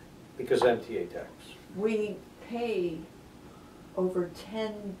 8 because of MTA tax. We pay over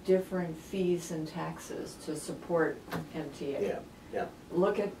 10 different fees and taxes to support MTA. Yeah, yeah,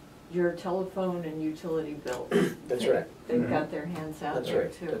 Look at your telephone and utility bills. that's right. They've got their hands out That's there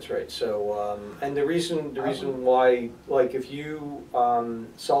right, too. that's right. So, and the reason why, like if you,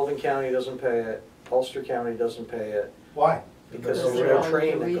 Sullivan County doesn't pay it, Ulster County doesn't pay it, Why? Because No there's rail- no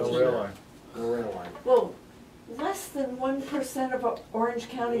train that no goes No there. rail line. No rail line. Well, less than 1% of Orange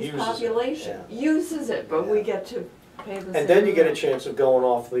County's Uses it, population yeah. uses it, but we Yeah. get to pay the same. And then you get a amount. chance of going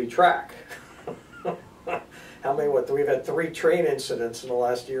off the track. How many, we've had 3 train incidents in the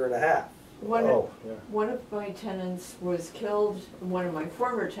last year and a half. Oh, yeah. One of my tenants was killed, one of my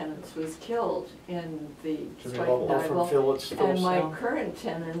former tenants was killed in the Jimmy spike Bubble. Oh, from dive. Phillips. And my Sound? current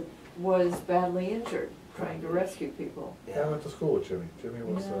tenant was badly injured, trying to rescue people. I Yeah, went to school with Jimmy. Jimmy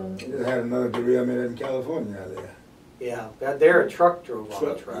was, Yeah. They had another derailment in California there. yeah, there a truck drove on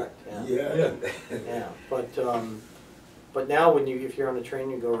the track, yeah. Yeah. Yeah, but now when if you're on the train,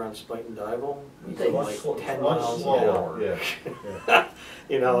 you go around Spite and Dival, you go much like slow- 10 much miles an slower, hour. yeah, yeah.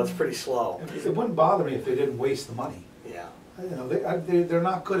 You know, it's pretty slow, It wouldn't bother me if they didn't waste the money. yeah. You know, they're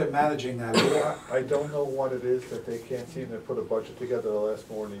not good at managing that. I don't know what it is that they can't seem to put a budget together to last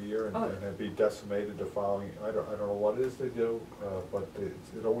more than a year and Oh. and it'd be decimated the following, I don't know what it is they do, but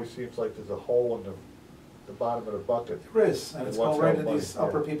it always seems like there's a hole in the bottom of the bucket. There is, and it's Once going right that in these money,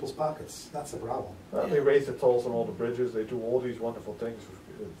 yeah. upper people's pockets. That's the problem. They raise the tolls on all the bridges, they do all these wonderful things,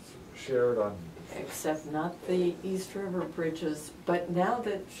 it's shared on. Except not the East River bridges, but now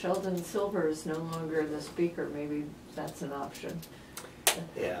that Sheldon Silver is no longer the speaker, maybe that's an option.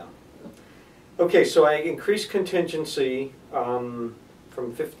 Yeah. Okay, so I increased contingency from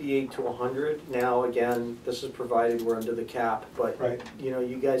 58 to 100. Now, again, this is provided we're under the cap, but, Right. you know,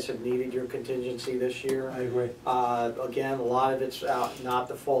 you guys have needed your contingency this year. I agree. Again, a lot of it's not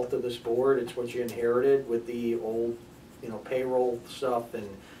the fault of this board, it's what you inherited with the old, you know, payroll stuff and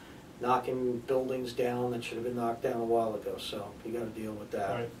knocking buildings down that should have been knocked down a while ago, so you gotta deal with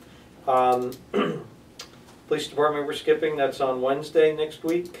that. Police department we're skipping, that's on Wednesday next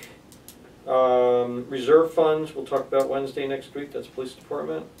week. Reserve funds, we'll talk about Wednesday next week, that's police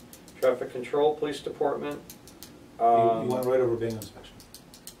department. Traffic control, police department. You went right over bingo inspection.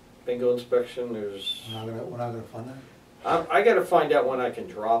 Bingo inspection, there's, We're not gonna fund that? I gotta find out when I can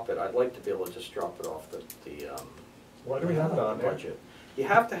drop it, I'd like to be able to just drop it off the Why do we have it on there? budget. You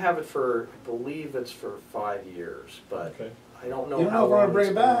have to have it for, I believe it's for 5 years, but Okay. I don't know You don't how know if we're gonna long bring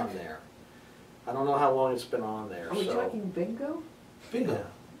it's it been back? on there. I don't know how long it's been on there, Are we so. talking bingo? Bingo.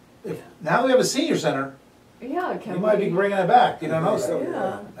 Yeah. If, now we have a senior center, Yeah, you can we? might be bringing it back, you don't know. so-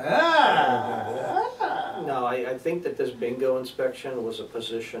 Yeah. Ah! No, I think that this bingo inspection was a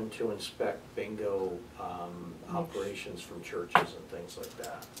position to inspect bingo operations from churches and things like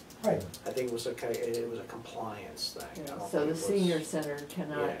that. Right. I think it was a compliance thing. I Yeah, don't so think the it was- senior center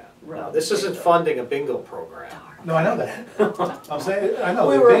cannot Yeah, run. no, this isn't bingo. funding a bingo program. No, I know that. I'm saying, I know,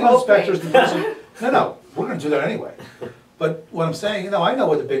 We the were bingo hoping. inspector's the person, no, we're gonna do that anyway. But what I'm saying, you know, I know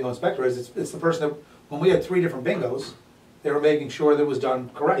what the bingo inspector is, it's the person that, when we had 3 different bingos, they were making sure that it was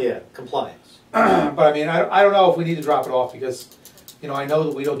done correctly. Yeah, compliance. But I mean, I don't know if we need to drop it off, because, you know, I know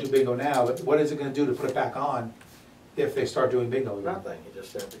that we don't do bingo now, but what is it gonna do to put it back on if they start doing bingo again? Nothing, you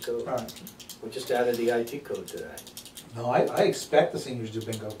just have to code. Alright. We just added the IT code today. No, I expect the seniors to do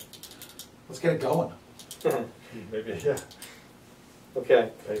bingo. Let's get it going. Maybe, yeah, Okay,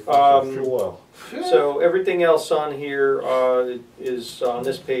 pay for some fuel oil. so everything else on here is on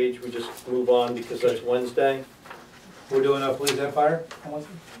this page, we just move on because that's Wednesday. We're doing police and fire on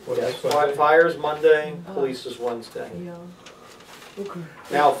Wednesday? What Yeah, else, Sunday? Fire's Monday, police is Wednesday. Yeah. Okay.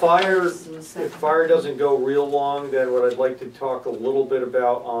 Now, fire, This is the if second. fire doesn't go real long, then what I'd like to talk a little bit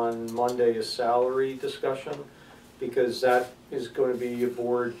about on Monday is salary discussion, because that is going to be a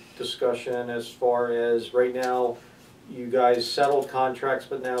board discussion as far as, right now, you guys settled contracts,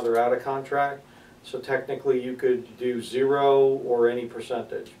 but now they're out of contract. So technically, you could do 0 or any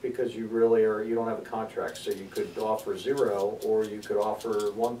percentage, because you really are, you don't have a contract. So you could offer 0, or you could offer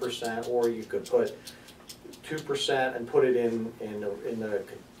 1%, or you could put 2% and put it in the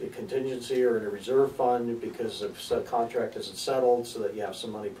contingency or in a reserve fund, because if the contract isn't settled, so that you have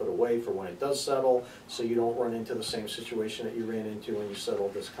some money put away for when it does settle, so you don't run into the same situation that you ran into when you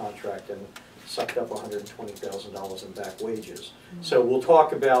settled this contract and sucked up $120,000 in back wages. So we'll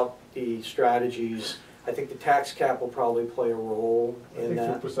talk about the strategies. I think the tax cap will probably play a role I in think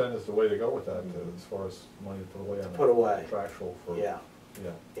that. 2% is the way to go with that, as far as money put away on Put away. contractual for, Yeah.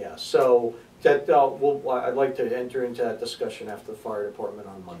 yeah. Yeah, so that, I'd like to enter into that discussion after the fire department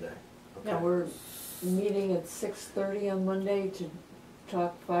on Monday. Now, Okay? we're meeting at 6:30 on Monday to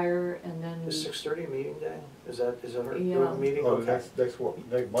talk fire and then Is 6:30 a meeting day? Is that our Yeah. meeting? Oh, Okay. next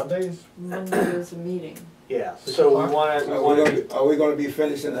Mondays? Monday is a meeting. Yeah, 6 so we o'clock? wanna, Are we gonna be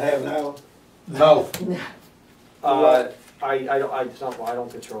finished in a half an hour? No. I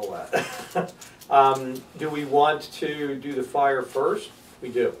don't control that. Do we want to do the fire first? We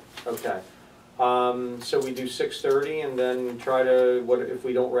do, okay. So we do 6:30 and then try to, what, if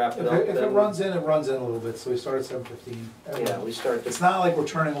we don't wrap it up, If it then. runs in, it runs in a little bit, so we start at 7:15. Yeah, we start It's to, not like we're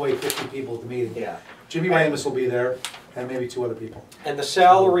turning away 50 people at the meeting. yeah. Jimmy Ramus will be there, and maybe 2 other people. And the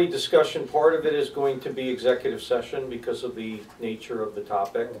salary discussion, part of it is going to be executive session because of the nature of the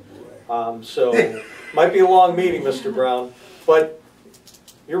topic. So, might be a long meeting, Mr. Brown, but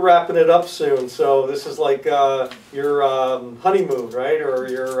you're wrapping it up soon, so this is like your honeymoon, right? Or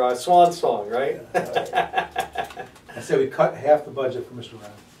your swan song, right? I say we cut half the budget for Mr.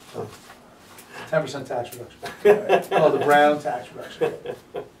 Brown. 10% tax reduction. Oh, the Brown tax reduction.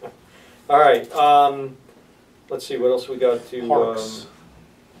 All right, let's see, what else we got to, Parks.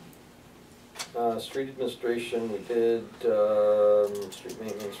 street administration, we did, street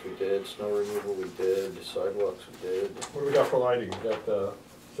maintenance, we did, snow removal, we did, sidewalks, we did. What do we got for lighting? We got,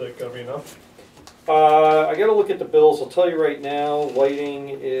 is that gonna be enough? I gotta look at the bills, I'll tell you right now, lighting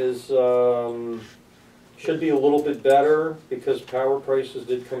is, should be a little bit better because power prices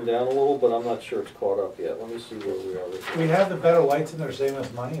did come down a little, but I'm not sure it's caught up yet, let me see where we are with We have the better lights and they're saving us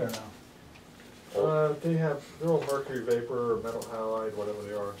money or no? They're all mercury vapor or metal halide, whatever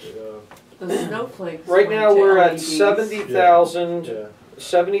they are. The snowflakes. Right went now, to we're at LEDs. 70,000, Yeah.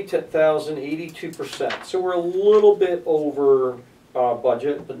 70,000, 82%. So we're a little bit over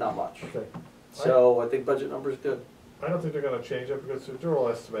budget, but not much. Okay. So I think budget number's good. I don't think they're gonna change it because they're all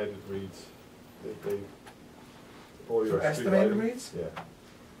estimated reads. They all your street Estimated lighting. reads? Yeah.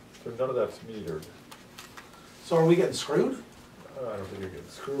 So none of that's metered. So are we getting screwed? I don't think you're getting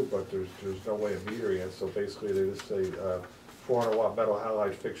screwed, but there's no way of metering it, so basically they just say, 400 watt metal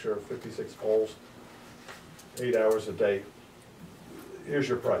halide fixture, 56 poles, 8 hours a day. Here's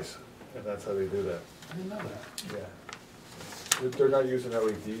your price, and that's how they do that. I didn't know that. Yeah. They're not using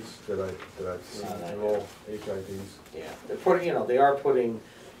LEDs that I've seen, No, they're all HIDs. Yeah, they're putting, they are putting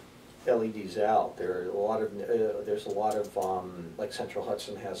LEDs out. There are a lot of, there's a lot of, like Central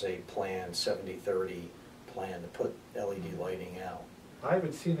Hudson has a plan, 70-30 plan to put LED lighting out. I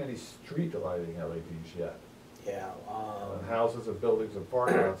haven't seen any street lighting LEDs yet. Yeah. On houses and buildings and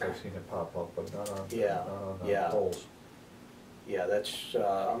parking lots, I've seen it pop up, but not on, Yeah, not on yeah. poles. Yeah, that's,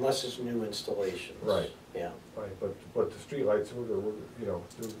 unless it's new installations. Right. Yeah. Right, but the street lights,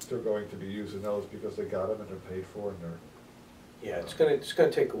 they're going to be using those because they got them and they're paid for and they're. Yeah, it's gonna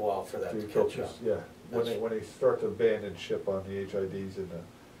take a while for that to catch up. Yeah, when That's- they start to ban and ship on the HIDs and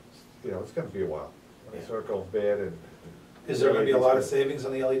it's gonna be a while. When they Yeah. start going bad and. Is there gonna be a lot of savings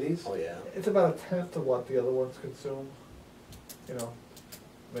on the LEDs? Oh, yeah. It's about 1/10 of what the other ones consume,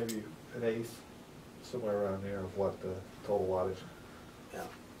 maybe an eighth, somewhere around there of what the total wattage. Yeah.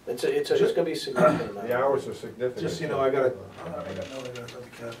 It's gonna be significant amount. The hours are significant. Just, I gotta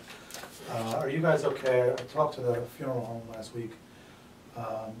are you guys okay? I talked to the funeral home last week.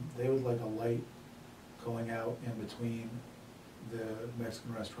 They would like a light going out in between the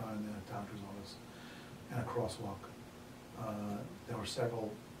Mexican restaurant and the doctor's office, and a crosswalk. There were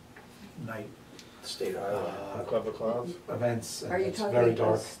several night State highway. Clever Clouds? events, Are and you it's talking very about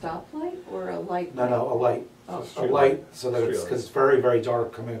a dark. stoplight or a light? No, a light. Oh. A light, so that it's, because it's very, very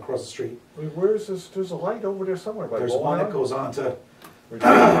dark coming across the street. Where's this, there's a light over there somewhere by There's Bowling one that Alley? goes on to, Where's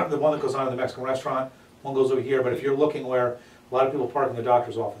the one that goes on to the Mexican restaurant, one goes over here, but if you're looking where a lot of people park in the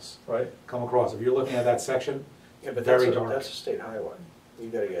doctor's office, Right, come across, if you're looking at that section, Yeah, but that's very dark. that's a state highway. You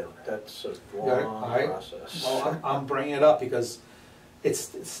gotta get, that's a got it? long Alright. process. well, I'm bringing it up because it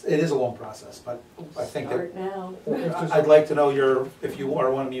is a long process, but I think that, Start now. I'd like to know if you are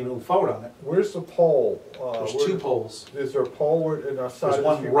wanting me to move forward on it. where's the pole? There's where- 2 poles. Is there a pole where, in our side? There's of the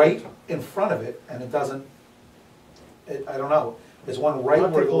one street? right in front of it, and it doesn't, I don't know. There's one right I'll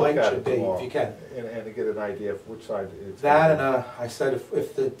where take the a look light at should it be, tomorrow, if you can. And to get an idea of which side it's. That and, I said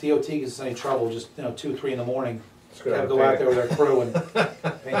if the DOT gets any trouble, just, 2, 3 in the morning, It's gonna have have go out paint. there with their crew and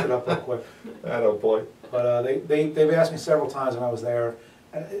paint it up real quick. Atta boy. But they've asked me several times when I was there,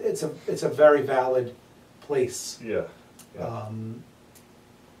 and it's a very valid place. Yeah. Yeah.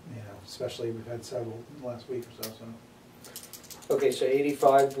 Especially we've had several in the last week or so. Okay, so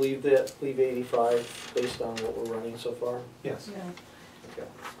 85, leave 85 based on what we're running so far? Yes. Yeah.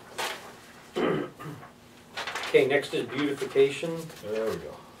 Okay. Okay, next is beautification. There we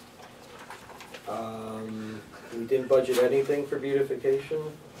go. We didn't budget anything for beautification.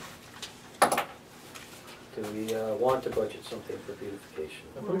 Do we want to budget something for beautification?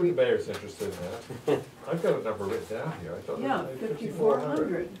 I believe the mayor's interested in that. I've got a number written down here, I thought it Yeah, was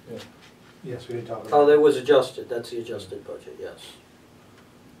 5,400. Yeah. Yes, we didn't talk about Oh, it. that was adjusted, that's the adjusted budget, yes.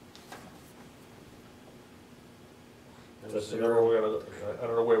 It That's was the number we're gonna, I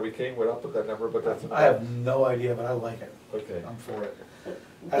don't know where we came up with that number, but that's. I have no idea, but I like it. Okay. I'm for it. But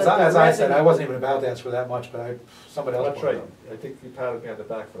As the I said, I revenue- wasn't even about to ask for that much, but somebody else. That's brought it right, up. I think you patted me on the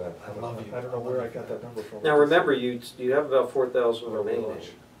back for that. I love you. I don't know where I got that number from. Now, remember, you have about 4,000 Where we remaining, launch.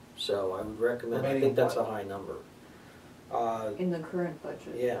 so I would recommend, I Remaining think that's a what? high number. In the current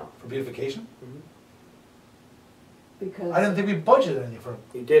budget. Yeah, For beautification? Because. I didn't think we budgeted anything for,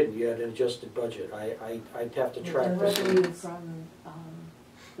 you did, you had an adjusted budget, I'd have to The track this. revenue from,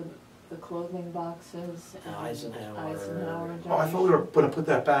 the clothing boxes and Eisenhower. Eisenhower. oh, I thought we were gonna put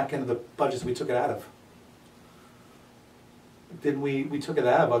that back into the budgets we took it out of. Didn't we took it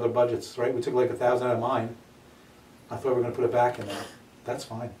out of other budgets, right? We took like 1,000 out of mine. I thought we were gonna put it back in there. That's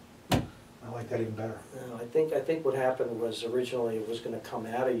fine. I like that even better. No, I think what happened was originally it was gonna come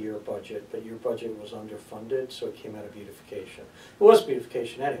out of your budget, but your budget was underfunded, so it came out of beautification. It was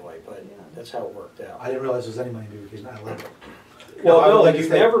beautification anyway, but Yeah. that's how it worked out. I didn't realize there was any money in beautification. I like it. Well, I would no, like to you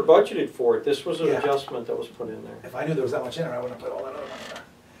say- never budgeted for it, this was an Yeah. adjustment that was put in there. If I knew there was that much in there, I wouldn't have put all that other money in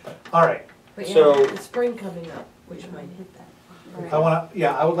there. All right. But So- yeah, the spring coming up, which might hit that. Right. I wanna,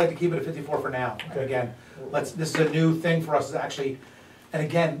 yeah, I would like to keep it at 54 for now. And again, this is a new thing for us, is actually, and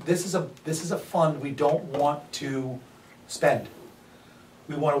again, this is a fund we don't want to spend.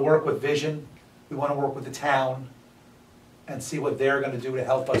 We wanna work with Vision, we wanna work with the town, and see what they're gonna do to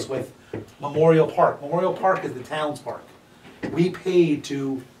help us with Memorial Park. Memorial Park is the town's park. We paid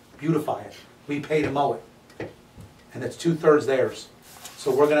to beautify it, we pay to mow it, and it's 2/3 theirs. So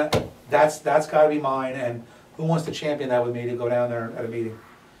we're gonna, that's gotta be mine, and who wants to champion that with me to go down there at a meeting?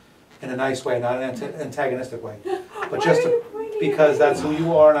 In a nice way, not an antagonistic way, but just to, because that's who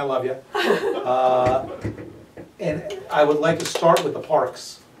you are and I love you. And I would like to start with the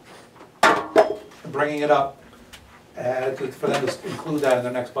parks, bringing it up, for them to include that in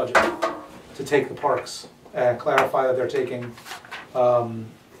their next budget, to take the parks and clarify that they're taking,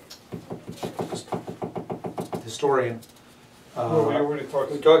 historian. Well, we already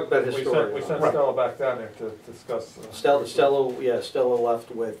talked. We talked about We historian. sent Right. Stella back down there to discuss. Stella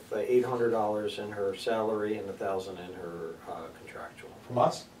left with $800 in her salary and 1,000 in her contractual, From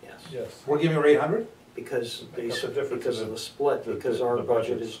us? yes. Yes. We're giving her 800? Because, Make up the difference because in of the split, the- because the- our the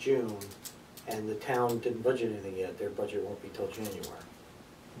budget budgets. is June, and the town didn't budget anything yet, their budget won't be till January.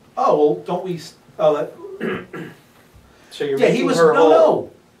 Oh, well, don't we, oh, that, So you're yeah, he making was, her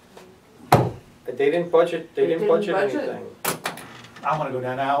whole. no. They didn't budget, they They didn't didn't budget budget. anything. I'm gonna go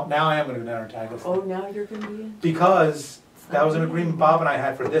down now I am gonna go down and tag this. Oh, now you're gonna be in? Because that was an agreement Bob and I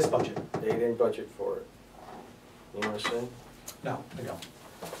had for this budget. They didn't budget for it. You know what I'm saying? No, I don't.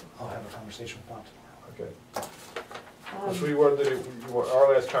 I'll have a conversation with Bob tomorrow. Okay. Because we were,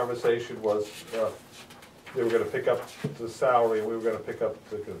 our last conversation was, they were gonna pick up the salary, and we were gonna pick up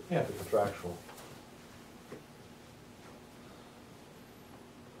the Yeah. the contractual.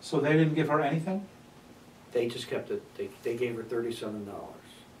 So they didn't give her anything? They just kept it, they gave her $37.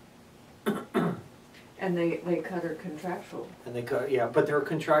 And they cut her contractual. And they cut, yeah, but their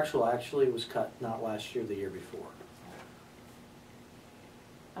contractual actually was cut not last year, the year before.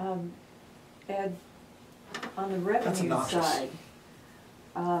 Ed, on the revenue obnoxious. side,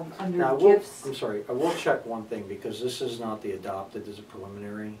 Now, under I will, gifts, I'm sorry, I will check one thing, because this is not the adopted, this is a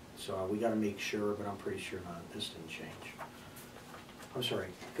preliminary, so we gotta make sure, but I'm pretty sure this didn't change. I'm sorry,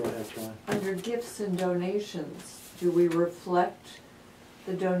 go ahead, Joanne. under gifts and donations, do we reflect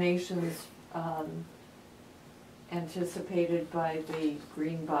the donations anticipated by the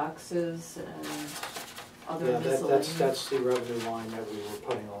green boxes and other Yeah, miscellaneous? that's the revenue line that we were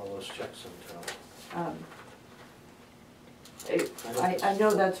putting all those checks into. I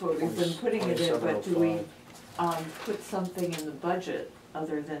know that's what we've been putting it in, but do we 2705. put something in the budget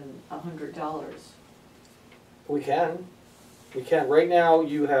other than $100? We can, right now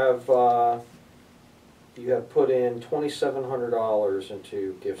you have put in $2,700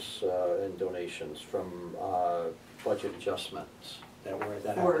 into gifts and donations from budget adjustments that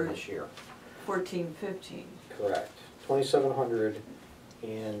happened this year. 14, 15. Correct, 2,700,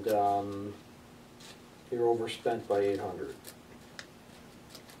 and you're overspent by 800.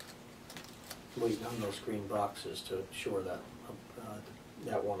 Waiting on those green boxes to shore that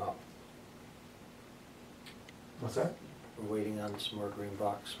one up. What's that? We're waiting on some more green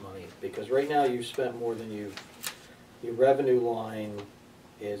box money, because right now you've spent more than your revenue line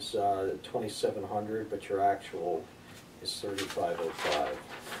is 2,700, but your actual is 3,505.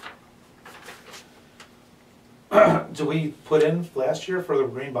 Do we put in last year for the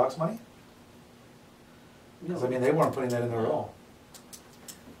green box money? Because I mean, they weren't putting that in there at all.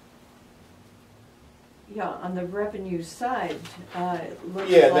 Yeah, on the revenue side, it looks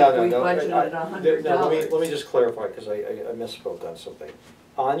Yeah, like no, we no, budgeted $100. let me just clarify, because I misspoke on something.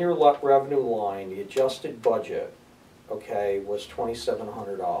 On your revenue line, the adjusted budget, okay, was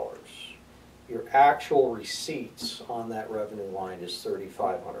 $2,700. Your actual receipts on that revenue line is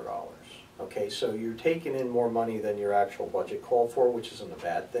 $3,500. Okay, so you're taking in more money than your actual budget called for, which isn't a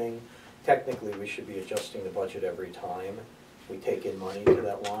bad thing. Technically, we should be adjusting the budget every time we take in money to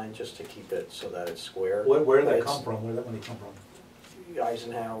that line, just to keep it so that it's square. Where did that It's come from? Where did that money come from?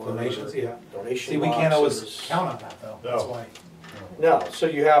 Eisenhower. Donations, yeah. Donation See, we can't always boxes. count on that though, that's No. why. No, so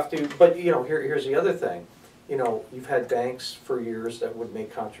you have to, but here's the other thing. You've had banks for years that would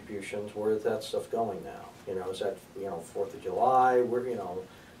make contributions. Where's that stuff going now? Is that, 4th of July,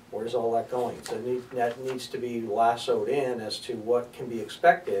 where's all that going? So that needs to be lassoed in as to what can be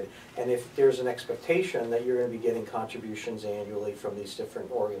expected. And if there's an expectation that you're gonna be getting contributions annually from these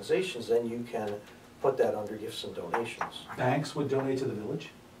different organizations, then you can put that under gifts and donations. Banks would donate to the village?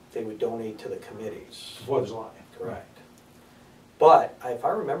 They would donate to the committees. Fourth of July. Correct. But if I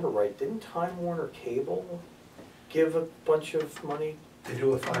remember right, didn't Time Warner Cable give a bunch of money? They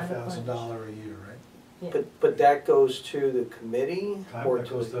do a $5,000 a year, right? Yeah. But that goes to the committee or That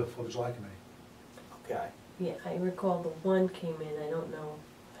to goes to the? the Fourth of July committee. Okay, Yeah, I recall the one came in, I don't know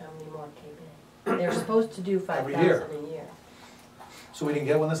how many more came in. They're supposed to do Every 5,000 year. a year. So we didn't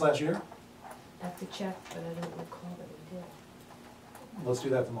get one this last year? I have to check, but I don't recall that we did. Let's do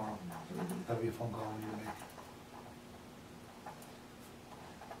that tomorrow. That'll be a phone call with you and me.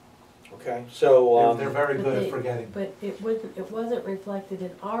 okay, so, They're very But good they- at forgetting. But it wasn't reflected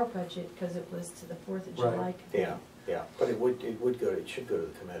in our budget because it was to the 4th of Right. July committee. yeah, but it should go to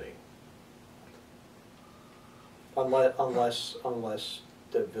the committee. Unless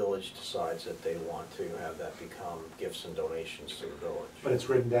the village decides that they want to have that become gifts and donations to the village. But it's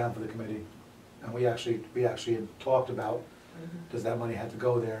written down for the committee. And we actually had talked about, does that money have to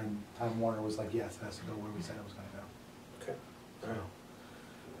go there? And Time Warner was like, yes, it has to go where we said it was gonna go. Okay. So,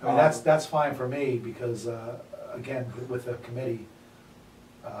 I mean, that's fine for me, because, again, with the committee,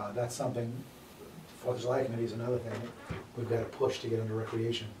 that's something, Fourth of July committee is another thing that we've got to push to get under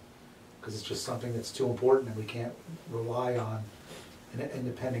recreation, because it's just something that's too important, and we can't rely on an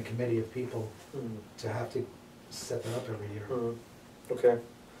independent committee of people to have to set that up every year. Okay.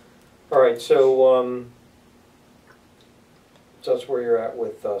 All right, so that's where you're at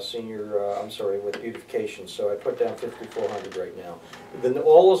with with beautification. So I put down 5,400 right now. Then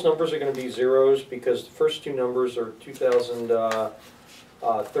all those numbers are gonna be zeros because the first two numbers are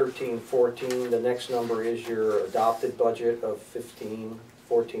 2013-14. The next number is your adopted budget of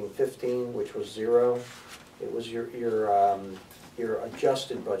 14-15, which was 0. It was your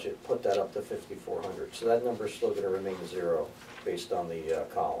adjusted budget, put that up to 5,400. So that number is still gonna remain 0 based on the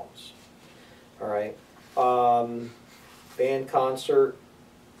columns. All right. Band concert,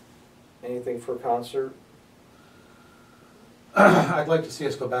 anything for concert? I'd like to see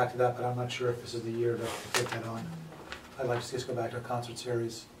us go back to that, but I'm not sure if this is the year to take that on. I'd like to see us go back to a concert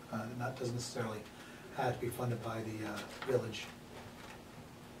series, and that doesn't necessarily have to be funded by the village.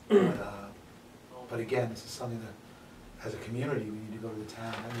 But again, this is something that, as a community, we need to go to the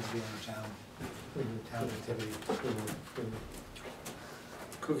town, that needs to be on the town activity.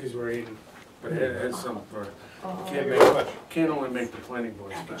 Cookies were eaten, but it has some for, Can't make much. can't only make the planning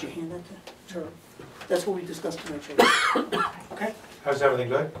board Pat, could you stuff. hand that to her? That's what we discussed tonight, Charlie. Okay? How's everything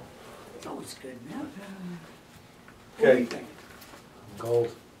good? Oh, it's good, man. What do you Okay. think?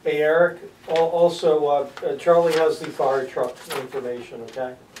 Gold. Hey, Eric, also, Charlie has the fire truck information,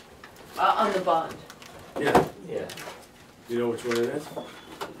 okay? On the bond. Yeah, Yeah. you know which one it is?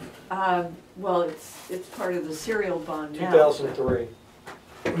 Well, it's part of the serial bond now. 2003.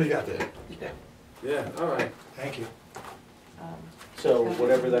 What do you got there? Yeah, all right. Thank you. So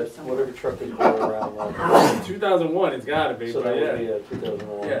whatever truck is going around, like, 2001, it's gotta be, so but that would be yeah.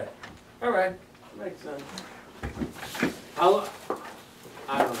 2001. Yeah, all right, makes sense. How,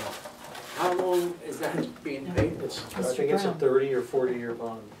 I don't know, how long is that being paid? I Mr. think it's a Brown. 30 or 40-year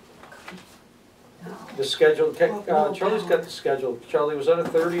bond. The schedule, Charlie's got the schedule. Charlie, was that a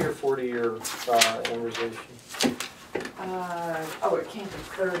 30 or 40-year amortization? It can't be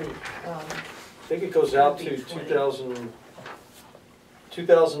 30. I think it goes out to Could be 20.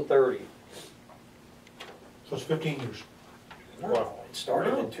 2030. So it's 15 years. Wow. It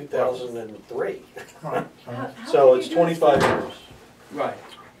started in 2003. All right. How So did it's you do this? 25 years. Right.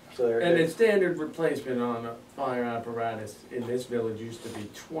 So they're- And the standard replacement on a fire apparatus in this village used to be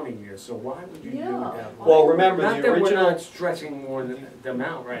 20 years, so why would you do it Yeah. that way? Well, remember Not the that we're original, not stretching more than them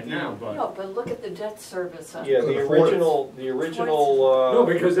out right now, but. No, but look at the debt service on. yeah, the original, No,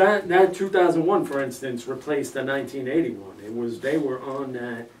 because that 2001, for instance, replaced the 1981. They were on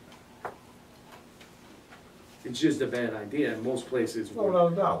that. It's just a bad idea. Most places No, would, no,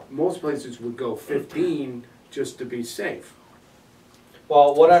 no. most places would go 15 just to be safe.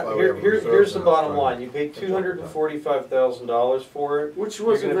 well, what That's why we have here's reserves the in our bottom fund. line, you paid $245,000 for it, Which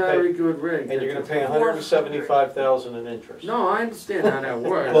was a You're gonna very good rig. and you're gonna pay $175,000 in interest. No, I understand how that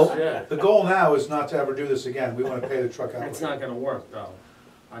works, Well, yeah. the goal now is not to ever do this again, we wanna pay the truck out. It's not gonna work though.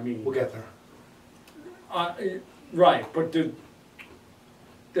 I mean, We'll get there. right, but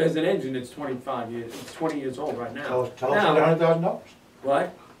there's an engine that's 25 years, it's 20 years old right now. Tell us you need $100,000.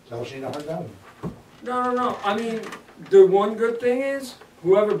 What? Tell us you need $100,000. No. I mean, the one good thing is,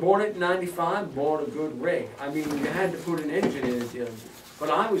 whoever bought it in 95 bought a good rig. I mean, you had to put an engine in it, but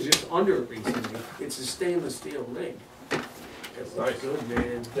I was just under it recently. It's a stainless steel rig. It's Nice. good,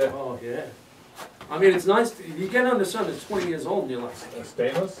 man. Yeah. Oh, yeah. I mean, it's nice, you get on the sun, it's 20 years old, and you're like,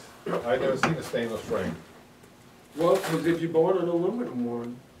 Stainless? I've never seen a stainless frame. well, because if you bought an aluminum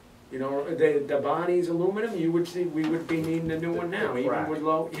one, you know, the body's aluminum, we would be needing a new one now, They even crack. with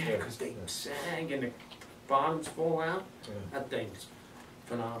low, Yeah. yeah, because they sag and the bottoms fall out. Yeah. That thing's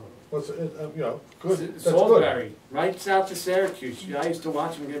phenomenal. What's, good, that's good. Salisbury, right south of Syracuse. I used to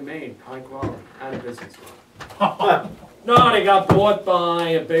watch them get made, high quality, out of business. No, they got bought by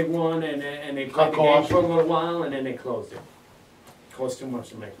a big one, and they played the game cost. for a little while, and then they closed it. Cost too much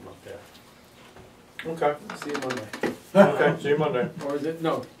to make them up there. Okay, See you Monday. okay, see you Monday. Or is it,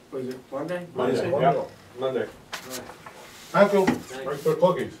 no, was it Monday? Monday, Yeah. yeah, Monday. Thank you. Right for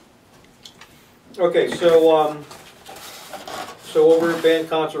cookies. Okay, so over at band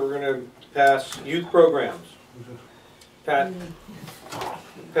concert, we're gonna pass youth programs. Pat,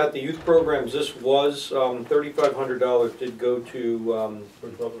 the youth programs, this was, $3,500 did go to,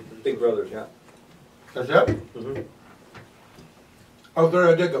 Big Brothers, yeah. That's it? Mhm. Oh, there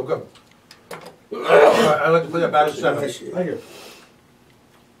I did go, good. I'd like to put that back to 7. Last year. Thank you.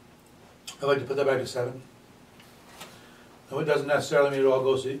 I'd like to put that back to 7. No, it doesn't necessarily mean it all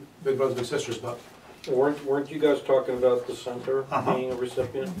goes to Big Brothers Big Sisters, but Weren't you guys talking about the center Uh-huh. being a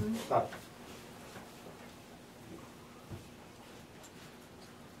recipient? stop.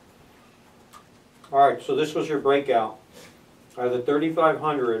 All right, so this was your breakout. Out of the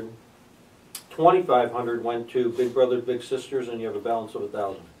 3,500, 2,500 went to Big Brothers Big Sisters, and you have a balance of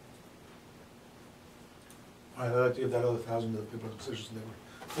 1,000. I'd like to give that other 1,000 to the Big Brothers Big Sisters,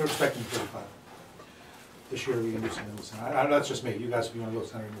 they're expecting 35. This year we can do something in the center. That's just me, you guys, if you wanna go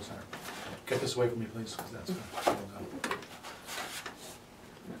center, you go center. Get this away from me, please, because that's gonna go.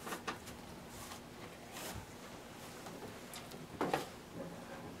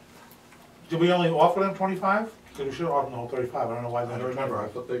 Did we only offer them 25? Because we should have offered them the whole 35, I don't know why I they don't didn't remember,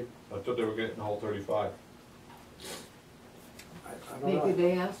 remember. I thought they were getting the whole 35. I don't Maybe know.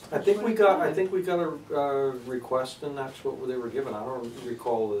 they asked for I think we got a 25. request, and that's what they were given. I don't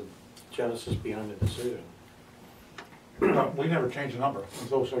recall the genesis behind the decision. No, we never changed the number, it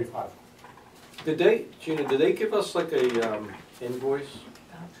was always 35. Did they, Gina, did they give us like a invoice?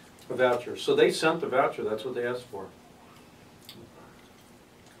 A voucher. So they sent the voucher, that's what they asked for.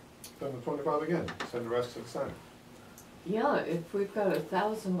 Send the 25 again, send the rest to the center. Yeah, if we've got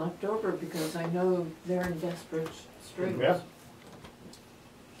 1,000 left over, because I know they're in desperate straits. Yeah.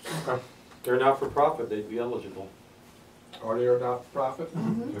 They're not for profit, they'd be eligible. Are they a not-for-profit?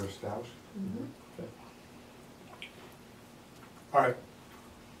 Mhm. They're established. Mhm. All right,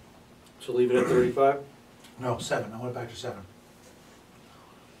 So leave it at 35? no, 7, I went back to 7.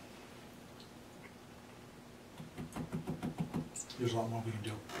 There's a lot more we can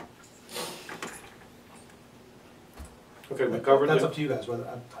do. Okay, we covered That's it. up to you guys, whether,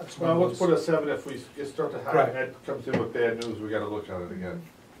 that's. Well, let's put a 7, if we start to have, Right. Ed comes in with bad news, we gotta look at it again.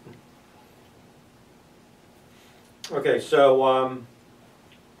 Okay, so,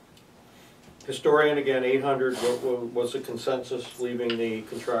 historian again, 800, what was the consensus, leaving the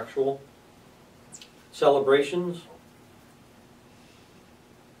contractual? Celebrations,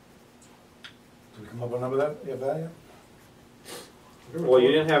 Did we come up with a number that, you have that yet? well, you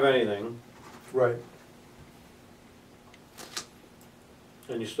didn't have anything, Right.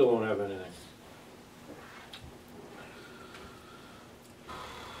 and you still don't have anything.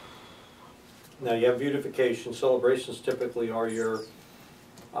 Now, you have beautification, celebrations typically are your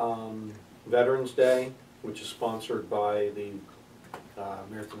Veterans Day, which is sponsored by the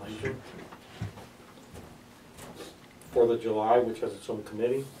American Legion. 4th of July, which has its own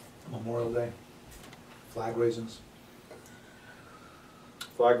committee. Memorial Day, flag raisings.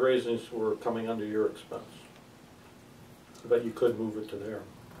 Flag raisings were coming under your expense. But you could move it to there.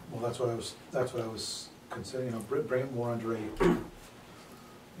 Well, that's what I was considering, bring it more under a, it's a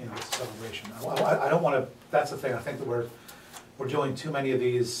celebration. I don't wanna, that's the thing, I think that we're doing too many of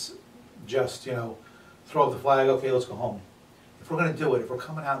these, just, throw up the flag, okay, let's go home. If we're gonna do it, if we're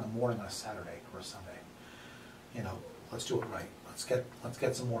coming out in the morning on a Saturday or a Sunday, let's do it right. Let's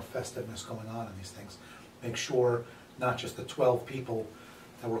get some more festiveness going on in these things. Make sure not just the 12 people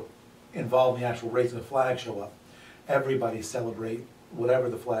that were involved in the actual raising the flag show up. Everybody celebrate whatever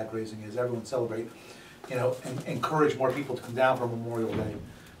the flag raising is. Everyone celebrate, and encourage more people to come down for Memorial Day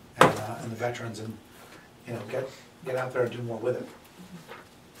and the veterans, and get out there and do more with it.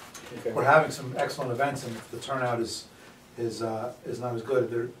 Okay. We're having some excellent events, and if the turnout is not as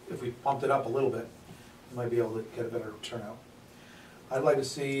good, if we pumped it up a little bit, we might be able to get a better turnout. I'd like to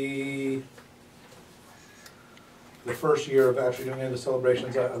see the first year of actually doing any of the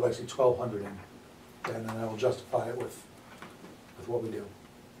celebrations. I'd like to see 1,200 in, and then I will justify it with what we do.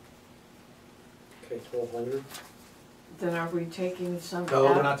 Okay, 1,200. Then are we taking some No,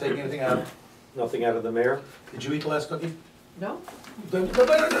 we're out? not taking anything out. Nothing out of the mayor? Did you eat the last cookie? No?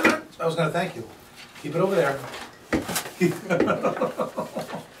 I was gonna thank you. Keep it over there.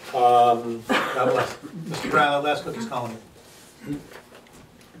 God bless. Mr. Brown, that last cookie's calling you.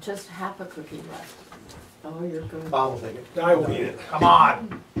 Just half a cookie left. Oh, you're good. Bob will take it. I will eat it. Come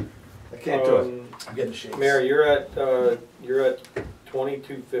on. I can't do it. I'm getting the shakes. Mayor, you're at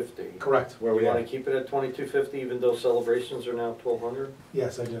 2250. Correct. Where You we want at? to keep it at 2250 even though celebrations are now 1,200?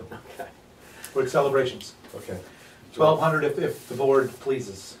 Yes, I do. Okay. For celebrations. Okay. 1,200 if the board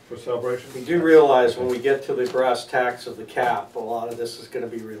pleases. For celebration? We do realize when we get to the brass tacks of the cap, a lot of this is going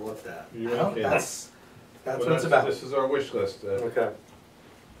to be relooked at. Well, Okay. that's Well, what it's about. This is our wish list. Okay.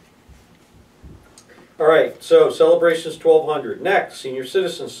 All right, so celebrations 1,200. Next, Senior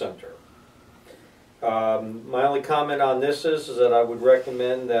Citizens Center. My only comment on this is that I would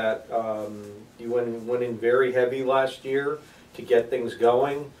recommend that you went in very heavy last year to get things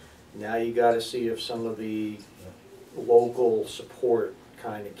going. Now you got to see if some of the local support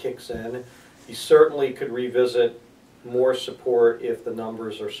kind of kicks in. You certainly could revisit more support if the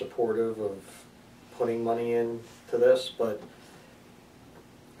numbers are supportive of putting money into this, but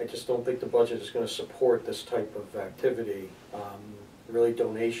I just don't think the budget is going to support this type of activity. Really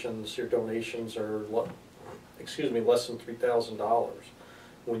donations, your donations are, less than $3,000.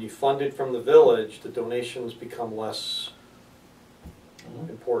 When you fund it from the village, the donations become less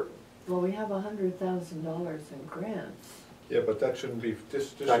important. Well, we have $100,000 in grants. Yeah, but that shouldn't be,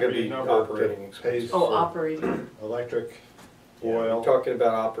 this Not should gonna be be a number operating that expenses. pays Oh, for operating. electric, Yeah, oil. we're talking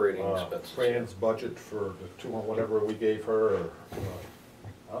about operating expenses. Fran's budget for the two, whatever we gave her, or,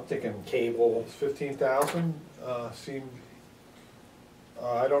 I'm thinking Cable, 15,000, seemed,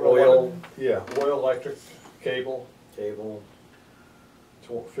 I don't know Oil. what. Yeah, oil, electric, cable, cable,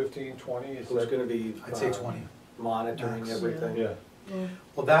 15, 20, is who's that? gonna be I'd say 20. monitoring Max. everything? Yeah,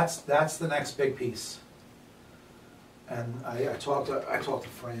 Well, that's the next big piece. And I talked to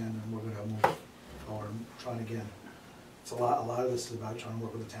Fran, and we're gonna move forward and trying again. It's a lot of this is about trying to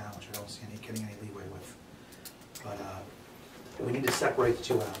work with the town, which I don't see getting any leeway with. But we need to separate the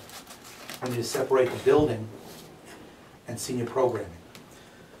two out. We need to separate the building and senior programming.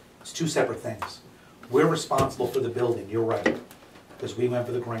 It's two separate things. We're responsible for the building, you're right, because we went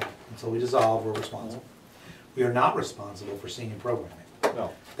for the grant. Until we dissolve, we're responsible. We are not responsible for senior programming.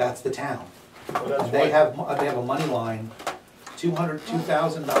 no. That's the town. Well, that's And they why- have a money line,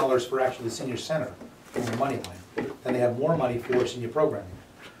 $2,000 for actually the senior center in their money line. Then they have more money for senior programming.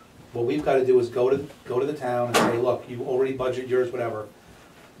 What we've got to do is go to the town and say, look, you already budget yours, whatever.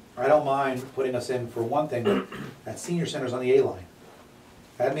 I don't mind putting us in for one thing, but that senior center's on the A line.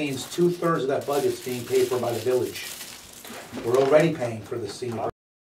 That means 2/3 of that budget's being paid for by the village. We're already paying for the senior